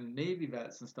vets and Navy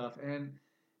vets and stuff. And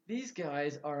these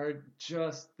guys are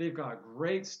they've got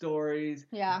great stories,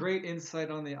 great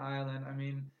insight on the island. I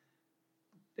mean,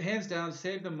 hands down,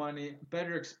 save the money,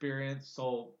 better experience.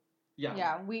 So Yeah.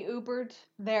 Yeah, we Ubered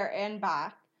there and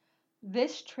back.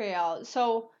 This trail,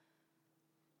 so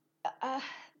uh,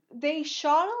 they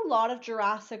shot a lot of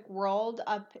Jurassic World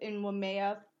up in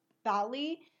Waimea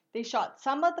Valley. They shot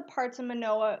some of the parts of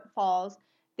Manoa Falls.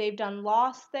 They've done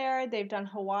Lost there. They've done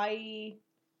Hawaii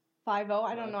 5-0.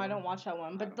 I don't know. I 5-0? don't watch that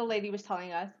one, I but don't the know. lady was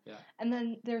telling us. Yeah. And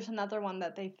then there's another one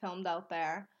that they filmed out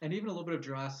there. And even a little bit of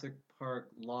Jurassic Park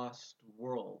Lost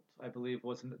World, I believe,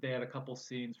 wasn't they had a couple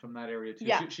scenes from that area too.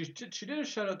 Yeah. She did a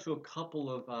shout out to a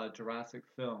couple of Jurassic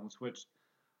films, which,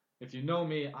 if you know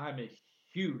me, I'm a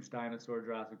huge dinosaur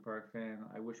Jurassic Park fan.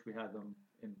 I wish we had them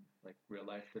in like real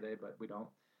life today, but we don't.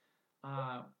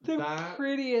 The That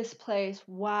prettiest place.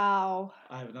 Wow.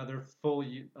 I have another full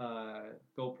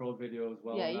GoPro video as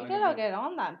well. Yeah, And you I'm gonna gotta be get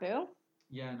on that, boo.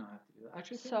 yeah, no, I have to do that.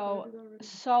 Actually, I think did I So, do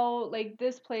that already? like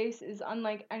this place is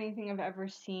unlike anything I've ever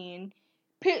seen.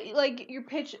 Like your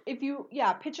pitch, if you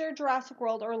picture Jurassic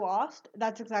World or Lost,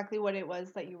 that's exactly what it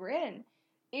was that you were in.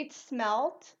 It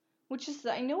smelled, which is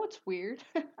I know it's weird.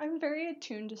 I'm very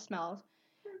attuned to smells.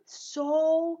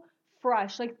 So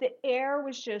fresh, like the air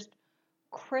was just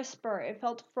crisper. It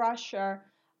felt fresher.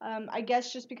 I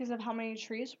guess just because of how many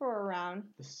trees were around.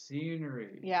 The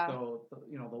scenery, Yeah. the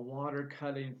water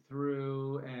cutting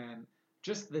through, and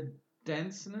just the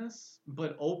denseness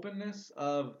but openness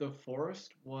of the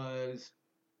forest was.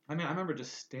 I mean, I remember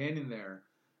just standing there,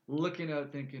 looking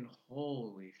out, thinking,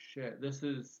 "Holy shit! This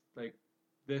is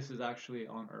actually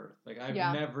on Earth." Like I've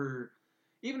Yeah. never,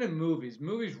 even in movies,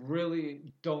 movies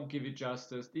really don't give you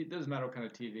justice. It doesn't matter what kind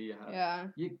of TV you have. Yeah.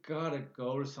 You gotta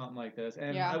go to something like this,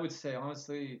 and Yeah. I would say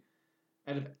honestly,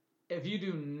 and if you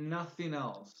do nothing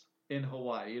else in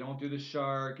Hawaii, you don't do the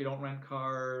shark, you don't rent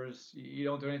cars, you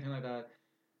don't do anything like that.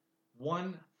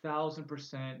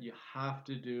 1,000% you have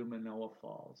to do Manoa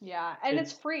Falls. Yeah, and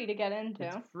it's free to get into.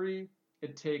 It's free.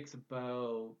 It takes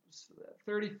about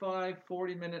 35,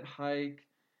 40-minute hike.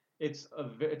 It's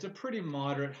a pretty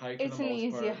moderate hike It's for the an most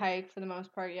easy part. hike for the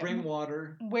most part. Yeah. Bring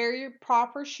water. Wear your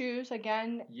proper shoes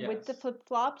again with the Yes. flip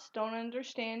flops. Don't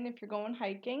understand if you're going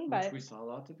hiking, Which but we saw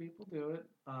lots of people do it.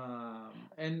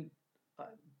 And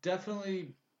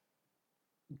definitely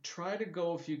try to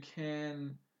go if you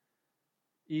can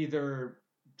either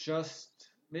just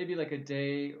maybe like a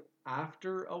day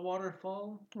after a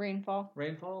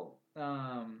rainfall,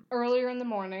 earlier in the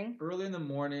morning. early in the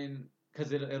morning,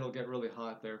 because it'll get really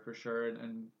hot there for sure,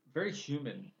 and very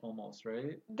humid almost,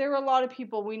 right? There were a lot of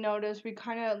people we noticed. We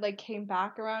kind of like came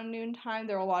back around noontime.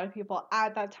 There were a lot of people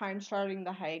at that time starting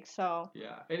the hike. So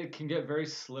Yeah, and it can get very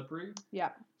slippery.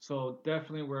 yeah, So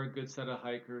definitely we're a good set of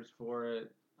hikers for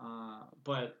it.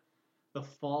 But the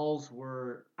falls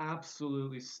were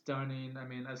absolutely stunning. I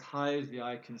mean, as high as the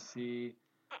eye can see.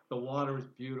 The water was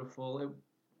beautiful. It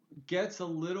gets a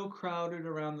little crowded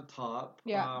around the top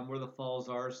yeah, where the falls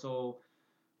are. So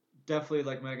definitely,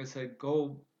 like Megan said,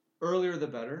 go earlier the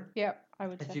better. yeah. I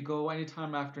would If say. you go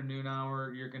anytime after noon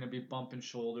hour, you're going to be bumping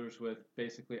shoulders with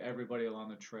basically everybody along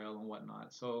the trail and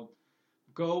whatnot. So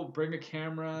go, bring a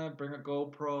camera, bring a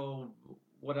GoPro,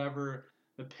 whatever.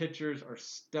 The pictures are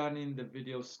stunning. The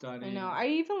video's I stunning. know. I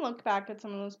even look back at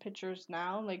some of those pictures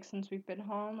now, like since we've been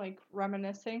home, like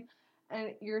reminiscing,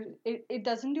 and it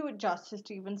doesn't do it justice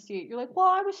to even see it. You're like, well,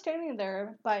 I was standing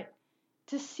there, but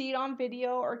to see it on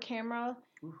video or camera,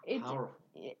 Ooh, it, powerful.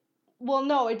 well,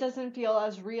 no, it doesn't feel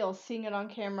as real seeing it on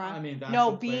camera. I mean, the No,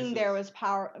 actual being places. there was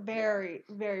very,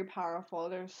 very powerful.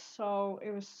 It was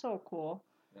so cool.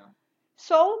 Yeah.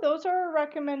 So those are our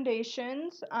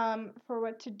recommendations for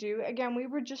what to do. Again, we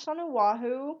were just on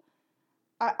Oahu.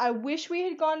 I wish we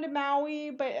had gone to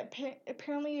Maui, but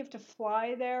apparently you have to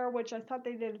fly there, which I thought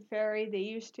they did a ferry. They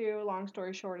used to. Long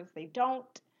story short is they don't.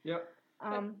 Yep.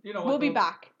 You know We'll what be though?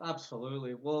 back.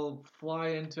 Absolutely. We'll fly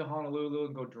into Honolulu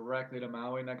and go directly to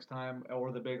Maui next time,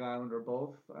 or the Big Island, or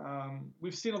both.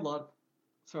 We've seen a lot.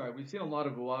 Sorry, we've seen a lot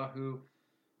of Oahu.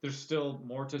 There's still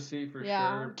more to see for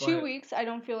Yeah, sure, 2 weeks. I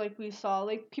don't feel like we saw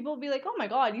like people will be like, "Oh my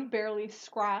God, you barely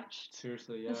scratched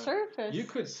seriously, the yeah. surface." You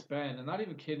could spend, and not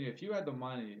even kidding you, if you had the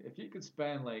money, if you could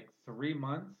spend like 3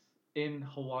 months in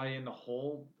Hawaii in the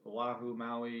whole Oahu,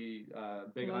 Maui,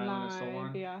 Big Island, and so Live,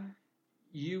 on, yeah.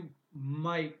 you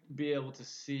might be able to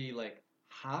see like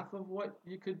half of what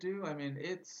you could do. I mean,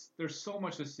 there's so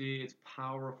much to see. It's a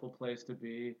powerful place to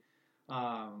be.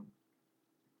 Um,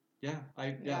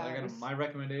 I got my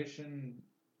recommendation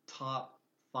top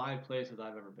 5 places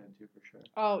I've ever been to for sure.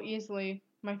 Oh, easily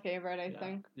my favorite, I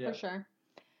think, Yeah. for sure.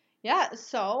 Yeah,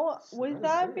 so with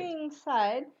that being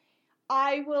said,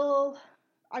 I'm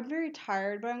very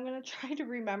tired, but I'm going to try to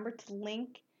remember to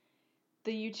link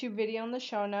the YouTube video in the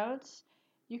show notes.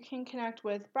 You can connect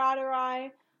with Brad or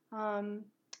I.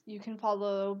 You can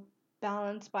follow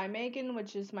Balance by Megan,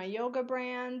 which is my yoga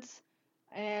brand.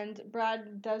 And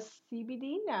Brad does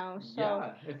CBD now. So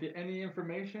Yeah, if you any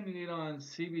information you need on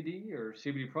CBD or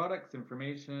CBD products,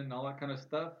 information, all that kind of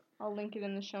stuff, I'll link it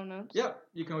in the show notes. yep,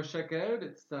 you can always check it out.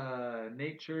 It's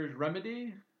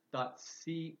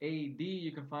naturesremedy.cad.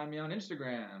 You can find me on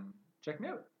Instagram. Check me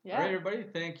out. Yeah. All right, everybody.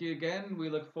 Thank you again. We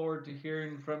look forward to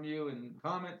hearing from you in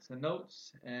comments and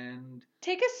notes. And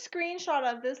take a screenshot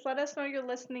of this. Let us know you're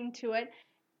listening to it.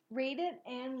 Rate it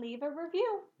and leave a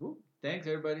review. thanks,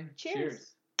 everybody.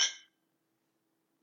 Cheers.